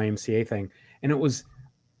 do the YMCA thing. And it was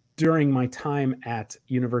during my time at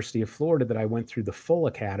University of Florida that I went through the full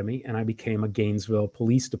academy, and I became a Gainesville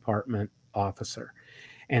Police Department officer.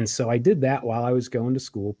 And so I did that while I was going to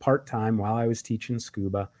school, part-time, while I was teaching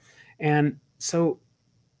scuba. And so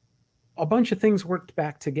a bunch of things worked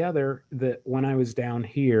back together that when I was down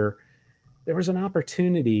here, there was an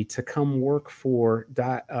opportunity to come work for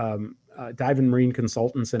Dive and Marine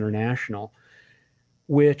Consultants International,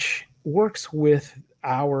 which works with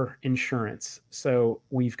our insurance. So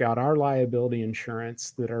we've got our liability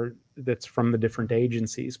insurance that's from the different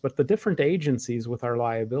agencies, but the different agencies with our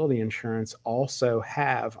liability insurance also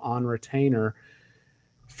have on retainer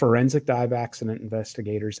forensic dive accident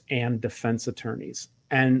investigators and defense attorneys.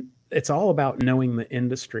 And it's all about knowing the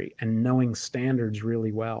industry and knowing standards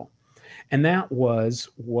really well. And that was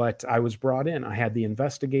what I was brought in. I had the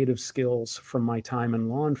investigative skills from my time in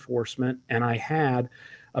law enforcement, and I had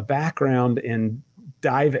a background in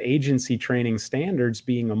dive agency training standards,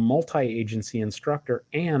 being a multi-agency instructor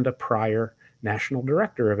and a prior national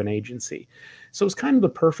director of an agency. So it was kind of the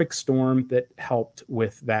perfect storm that helped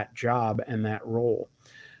with that job and that role.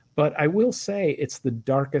 But I will say it's the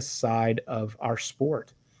darkest side of our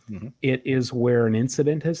sport. Mm-hmm. It is where an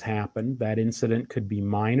incident has happened. That incident could be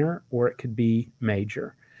minor or it could be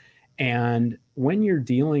major. And when you're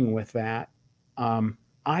dealing with that,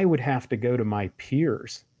 I would have to go to my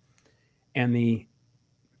peers. And the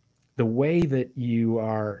way that you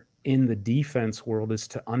are in the defense world is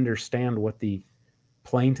to understand what the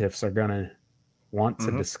plaintiffs are going to want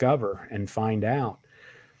to discover and find out.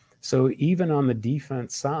 So even on the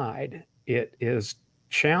defense side, it is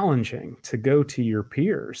challenging to go to your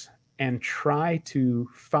peers and try to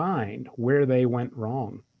find where they went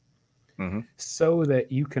wrong so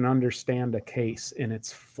that you can understand a case in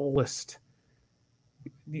its fullest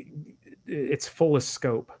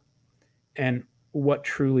scope and what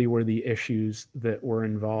truly were the issues that were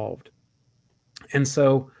involved. And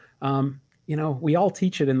so, we all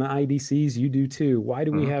teach it in the IDCs. You do too. Why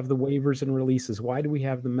do we have the waivers and releases? Why do we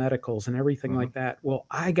have the medicals and everything like that? Well,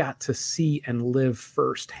 I got to see and live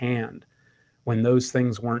firsthand when those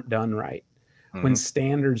things weren't done right, when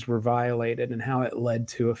standards were violated and how it led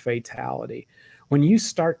to a fatality. When you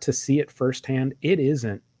start to see it firsthand, it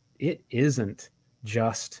isn't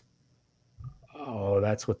just, oh,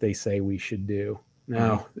 that's what they say we should do.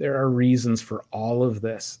 No, there are reasons for all of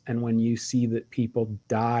this. And when you see that people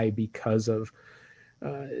die because of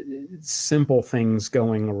simple things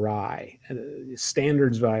going awry,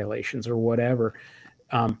 standards violations or whatever,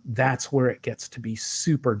 that's where it gets to be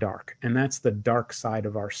super dark. And that's the dark side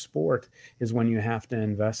of our sport, is when you have to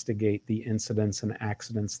investigate the incidents and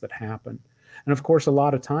accidents that happen. And of course, a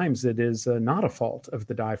lot of times it is not a fault of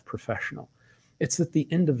the dive professional. It's that the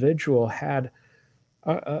individual had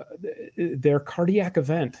their cardiac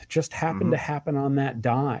event just happened to happen on that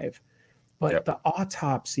dive. But the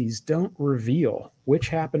autopsies don't reveal which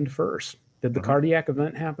happened first. Did the cardiac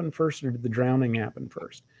event happen first, or did the drowning happen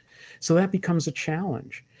first? So that becomes a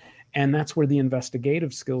challenge. And that's where the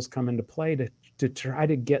investigative skills come into play to try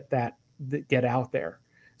to get out there.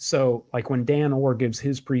 So like when Dan Orr gives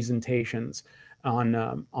his presentations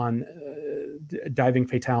on diving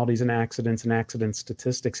fatalities and accident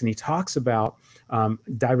statistics, and he talks about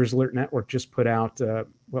Divers Alert Network just put out,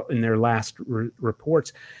 in their last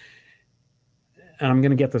reports, and I'm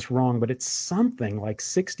going to get this wrong, but it's something like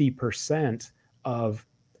 60% of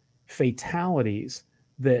fatalities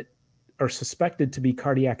that are suspected to be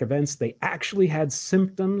cardiac events, they actually had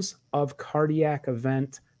symptoms of cardiac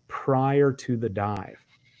event prior to the dive.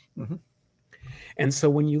 And so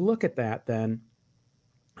when you look at that, then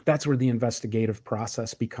that's where the investigative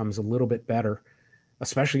process becomes a little bit better,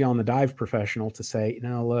 especially on the dive professional, to say,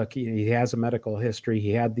 no, look, he has a medical history.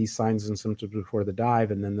 He had these signs and symptoms before the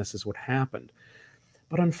dive, and then this is what happened.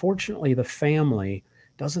 But unfortunately, the family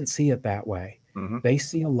doesn't see it that way. They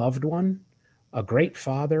see a loved one, a great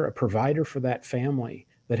father, a provider for that family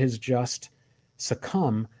that has just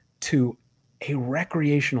succumbed to a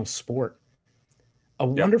recreational sport, a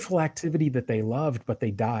wonderful activity that they loved, but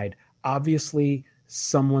they died. Obviously,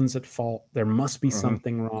 someone's at fault. There must be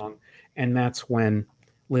something wrong. And that's when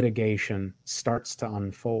litigation starts to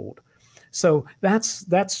unfold. So that's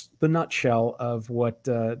the nutshell of what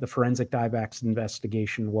the forensic dive accident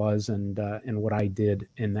investigation was, and what I did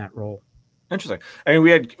in that role. Interesting. I mean,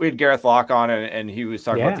 we had Gareth Locke on, and he was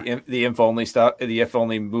talking about the If Only stuff, the If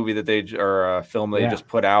Only movie that they film they just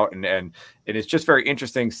put out, and it's just very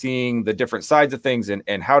interesting seeing the different sides of things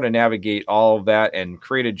and how to navigate all of that and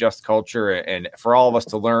create a just culture, and for all of us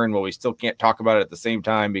to learn while we still can't talk about it at the same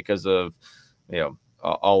time because of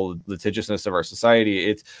all the litigiousness of our society.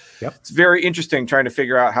 It's very interesting trying to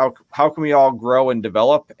figure out how can we all grow and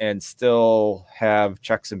develop and still have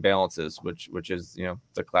checks and balances, which is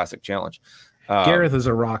the classic challenge. Gareth is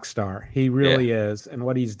a rock star. He really is, and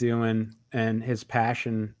what he's doing and his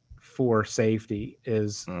passion for safety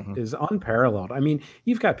is Mhm. unparalleled. I mean,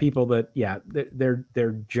 you've got people that, yeah,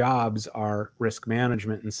 their jobs are risk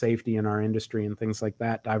management and safety in our industry and things like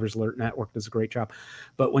that. Divers Alert Network does a great job,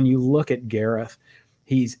 but when you look at Gareth,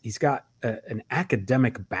 he's got an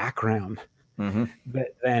academic background Mhm.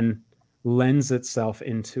 that then lends itself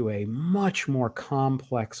into a much more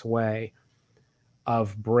complex way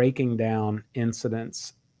of breaking down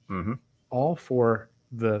incidents, Mhm. all for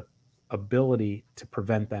the ability to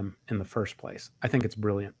prevent them in the first place. I think it's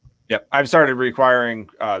brilliant. Yep. I've started requiring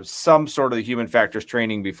some sort of the human factors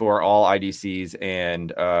training before all IDCs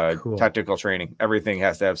and Cool. technical training. Everything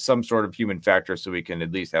has to have some sort of human factor so we can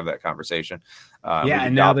at least have that conversation. Yeah, We've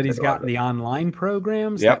and now that adopted he's a lot of gotten it. the online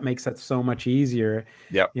programs, that Yep. makes that so much easier.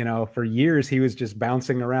 Yep. You know, for years he was just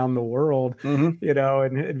bouncing around the world, Mm-hmm. you know,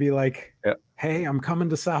 and it'd be like, Yep. "Hey, I'm coming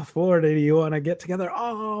to South Florida. Do you want to get together?"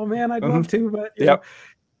 "Oh man, I'd Mm-hmm. love to, but you know." Yep.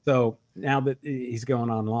 So now that he's going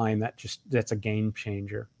online, that's a game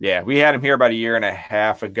changer. Yeah, we had him here about a year and a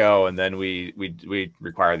half ago, and then we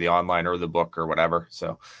require the online or the book or whatever.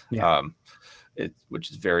 So, Yeah. which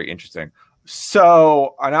is very interesting.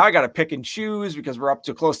 So now I got to pick and choose because we're up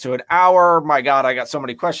to close to an hour. My God, I got so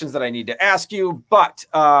many questions that I need to ask you. But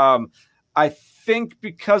I think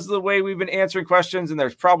because of the way we've been answering questions, and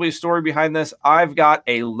there's probably a story behind this, I've got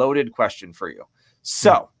a loaded question for you.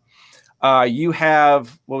 So you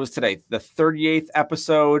have, what was today? The 38th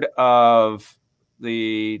episode of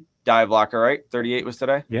the Dive Locker, right? 38 was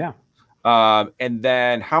today. Yeah. And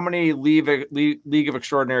then how many League of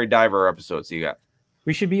Extraordinary Diver episodes do you got?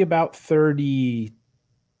 We should be about 32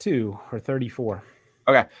 or 34.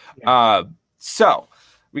 Okay. Yeah. So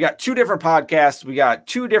we got two different podcasts. We got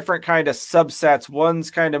two different kind of subsets.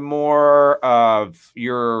 One's kind of more of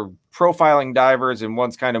your profiling divers, and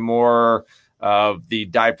one's kind of more of the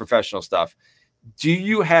dive professional stuff. Do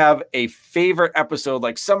you have a favorite episode,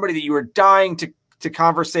 like somebody that you were dying to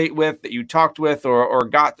conversate with, that you talked with, or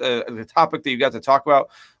got the topic that you got to talk about?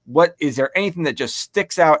 What is there anything that just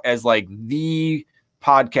sticks out as like the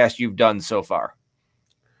podcast you've done so far?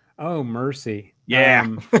 Oh, mercy.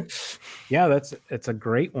 Yeah. Yeah, it's a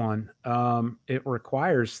great one. It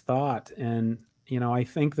requires thought, and you know, I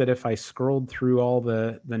think that if I scrolled through all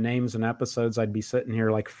the names and episodes, I'd be sitting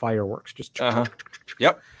here like fireworks, just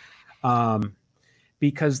Yep.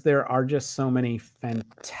 Because there are just so many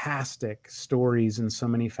fantastic stories and so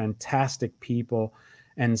many fantastic people.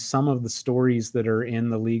 And some of the stories that are in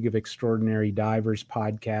the League of Extraordinary Divers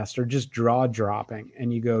podcast are just jaw dropping.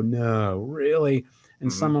 And you go, no, really?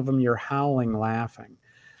 And some of them you're howling laughing.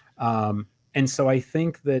 And so I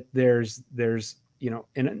think that there's, you know,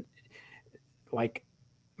 like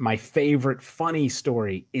my favorite funny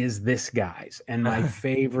story is this guy's, and my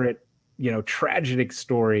favorite, you know, tragic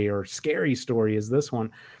story or scary story is this one,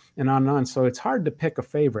 and on and on. So it's hard to pick a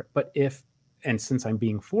favorite, but and since I'm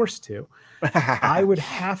being forced to, I would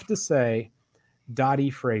have to say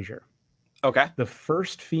Dottie Frazier. Okay. The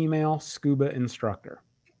first female scuba instructor.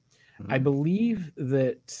 I believe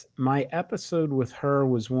that my episode with her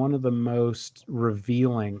was one of the most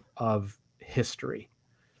revealing of history.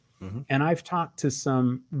 And I've talked to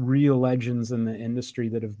some real legends in the industry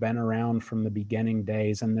that have been around from the beginning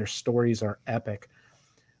days, and their stories are epic.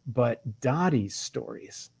 But Dottie's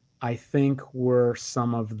stories, I think, were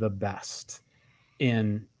some of the best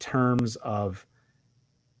in terms of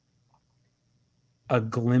a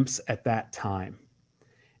glimpse at that time.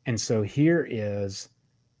 And so here is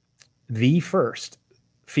the first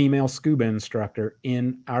female scuba instructor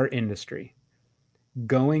in our industry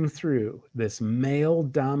going through this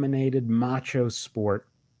male-dominated macho sport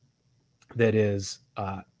that is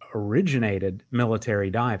originated military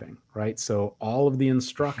diving, right? So all of the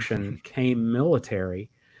instruction came military,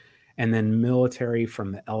 and then military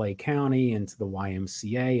from the LA County into the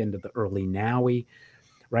YMCA into the early NAUI,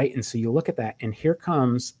 right? And so you look at that, and here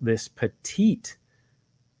comes this petite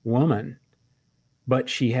woman, but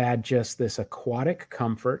she had just this aquatic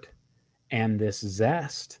comfort and this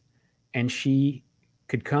zest, and she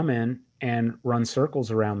could come in and run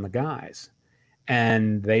circles around the guys,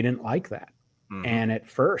 and they didn't like that. And at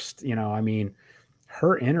first, you know, I mean,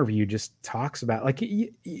 her interview just talks about, like,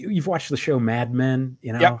 you've watched the show Mad Men,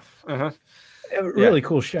 you know. Yep. A really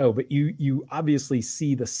cool show, but you obviously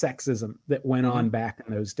see the sexism that went on back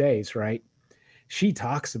in those days, right? She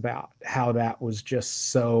talks about how that was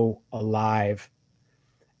just so alive,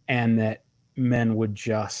 and that men would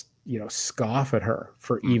just, you know, scoff at her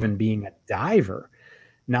for even being a diver,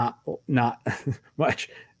 not much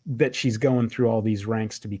that she's going through all these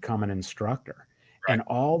ranks to become an instructor, and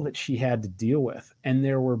all that she had to deal with. And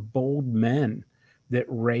there were bold men that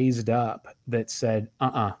raised up that said,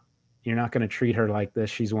 You're not going to treat her like this.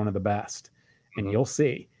 She's one of the best. And you'll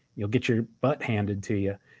see. You'll get your butt handed to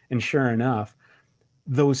you. And sure enough,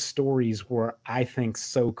 those stories were, I think,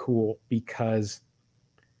 so cool because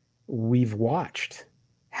we've watched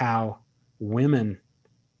how women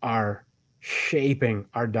are shaping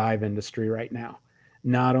our dive industry right now,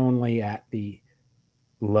 not only at the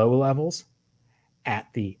low levels, at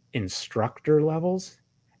the instructor levels,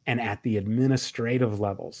 and at the administrative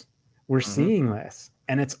levels. We're seeing this,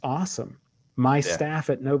 and it's awesome. My staff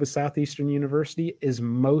at Nova Southeastern University is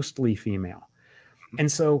mostly female.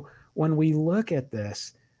 And so when we look at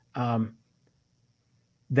this,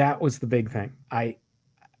 that was the big thing.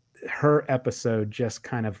 Her episode just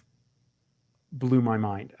kind of blew my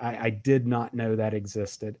mind. I did not know that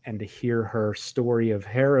existed. And to hear her story of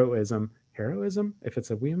heroism, if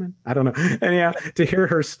it's a woman, I don't know. Anyhow, to hear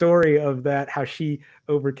her story of that, how she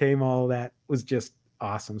overcame all that was just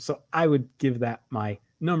awesome. So I would give that my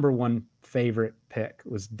number one favorite pick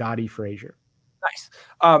was Dottie Frazier. Nice.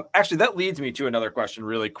 Actually, that leads me to another question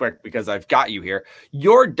really quick because I've got you here.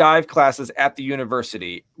 Your dive classes at the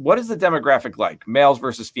university, what is the demographic like? Males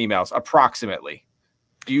versus females, approximately?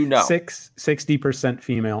 Do you know? 60%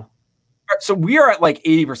 female. So we are at like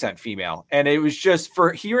 80% female. And it was just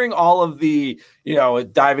for hearing all of the,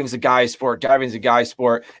 diving's a guy's sport.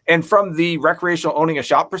 And from the recreational owning a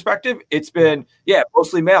shop perspective, it's been,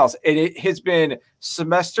 mostly males. And it has been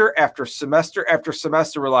semester after semester after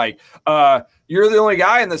semester. We're like, you're the only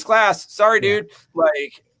guy in this class. Sorry, dude.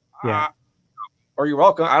 Or you're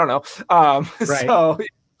welcome. I don't know. Right. So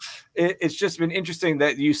it's just been interesting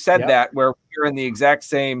that you said that where we're in the exact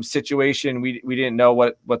same situation. We didn't know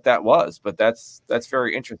what that was, but that's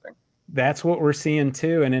very interesting. That's what we're seeing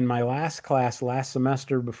too. And in my last class last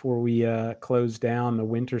semester, before we closed down the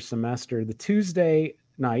winter semester, the Tuesday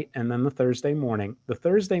night and then the Thursday morning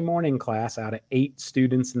class, out of 8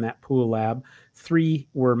 students in that pool lab, 3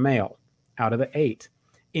 were male out of the 8.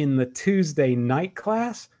 In the Tuesday night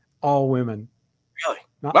class, all women. Really?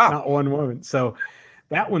 Not one woman. So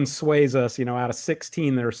that one sways us, out of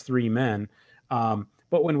 16, there's 3 men.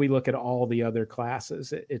 But when we look at all the other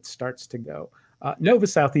classes, it starts to go. Nova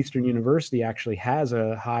Southeastern University actually has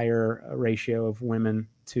a higher ratio of women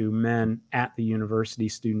to men at the university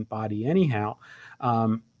student body anyhow.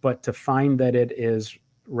 But to find that it is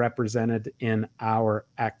represented in our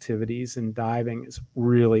activities in diving is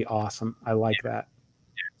really awesome. I like that.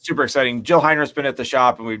 Super exciting. Jill Heiner's been at the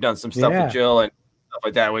shop, and we've done some stuff with Jill and stuff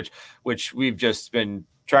like that, which we've just been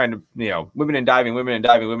trying to, women in diving.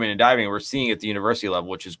 We're seeing at the university level,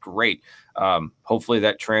 which is great. Hopefully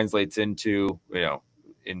that translates into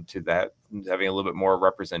that, having a little bit more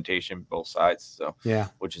representation both sides. So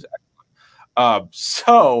which is excellent.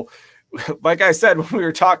 So like I said, when we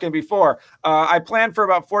were talking before, I planned for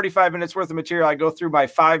about 45 minutes worth of material. I go through my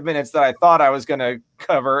 5 minutes that I thought I was going to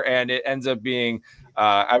cover, and it ends up being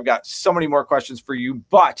I've got so many more questions for you,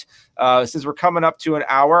 but since we're coming up to an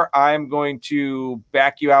hour, I'm going to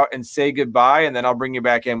back you out and say goodbye, and then I'll bring you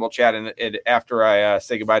back in. We'll chat after I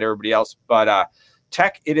say goodbye to everybody else. But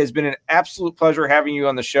Tech, it has been an absolute pleasure having you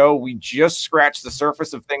on the show. We just scratched the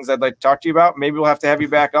surface of things I'd like to talk to you about. Maybe we'll have to have you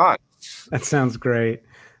back on. That sounds great.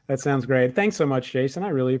 Thanks so much, Jason. I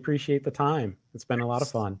really appreciate the time. It's been a lot of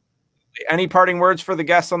fun. Any parting words for the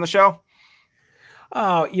guests on the show?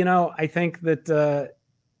 Oh, I think that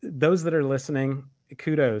those that are listening,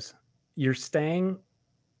 kudos. You're staying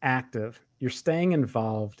active. You're staying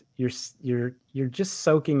involved. You're just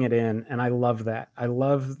soaking it in, and I love that. I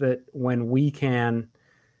love that when we can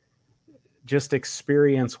just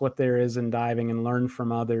experience what there is in diving and learn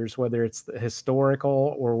from others, whether it's the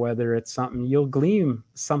historical or whether it's something, you'll glean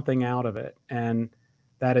something out of it, and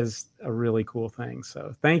that is a really cool thing.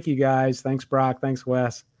 So thank you guys. Thanks, Brock. Thanks,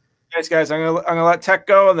 Wes. Thanks, guys. I'm gonna let Tech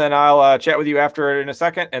go, and then I'll chat with you after in a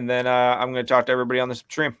second, and then I'm gonna talk to everybody on this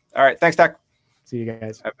stream. All right, thanks, Tech. See you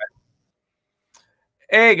guys. Bye.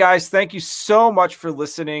 Hey guys, thank you so much for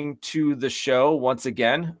listening to the show once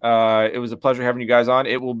again. It was a pleasure having you guys on.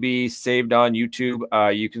 It will be saved on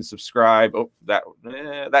YouTube. You can subscribe. Oh,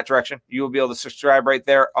 that direction. You will be able to subscribe right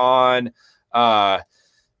there on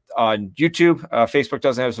YouTube. Facebook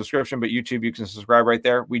doesn't have a subscription, but YouTube, you can subscribe right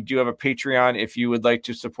there. We do have a Patreon if you would like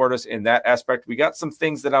to support us in that aspect. We got some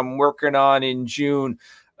things that I'm working on in June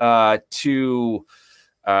to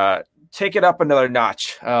take it up another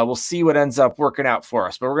notch. We'll see what ends up working out for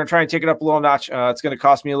us, but we're going to try and take it up a little notch. It's going to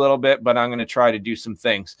cost me a little bit, but I'm going to try to do some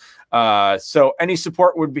things. So any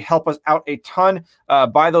support would help us out a ton.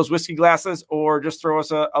 Buy those whiskey glasses or just throw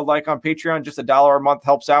us a like on Patreon. Just $1 a month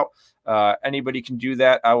helps out. Anybody can do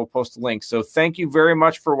that. I will post a link. So thank you very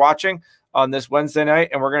much for watching. on this Wednesday night,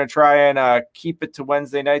 and we're going to try and keep it to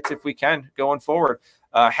Wednesday nights if we can going forward.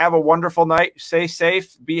 Have a wonderful night. Stay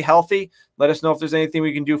safe. Be healthy. Let us know if there's anything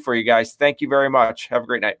we can do for you guys. Thank you very much. Have a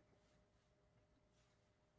great night.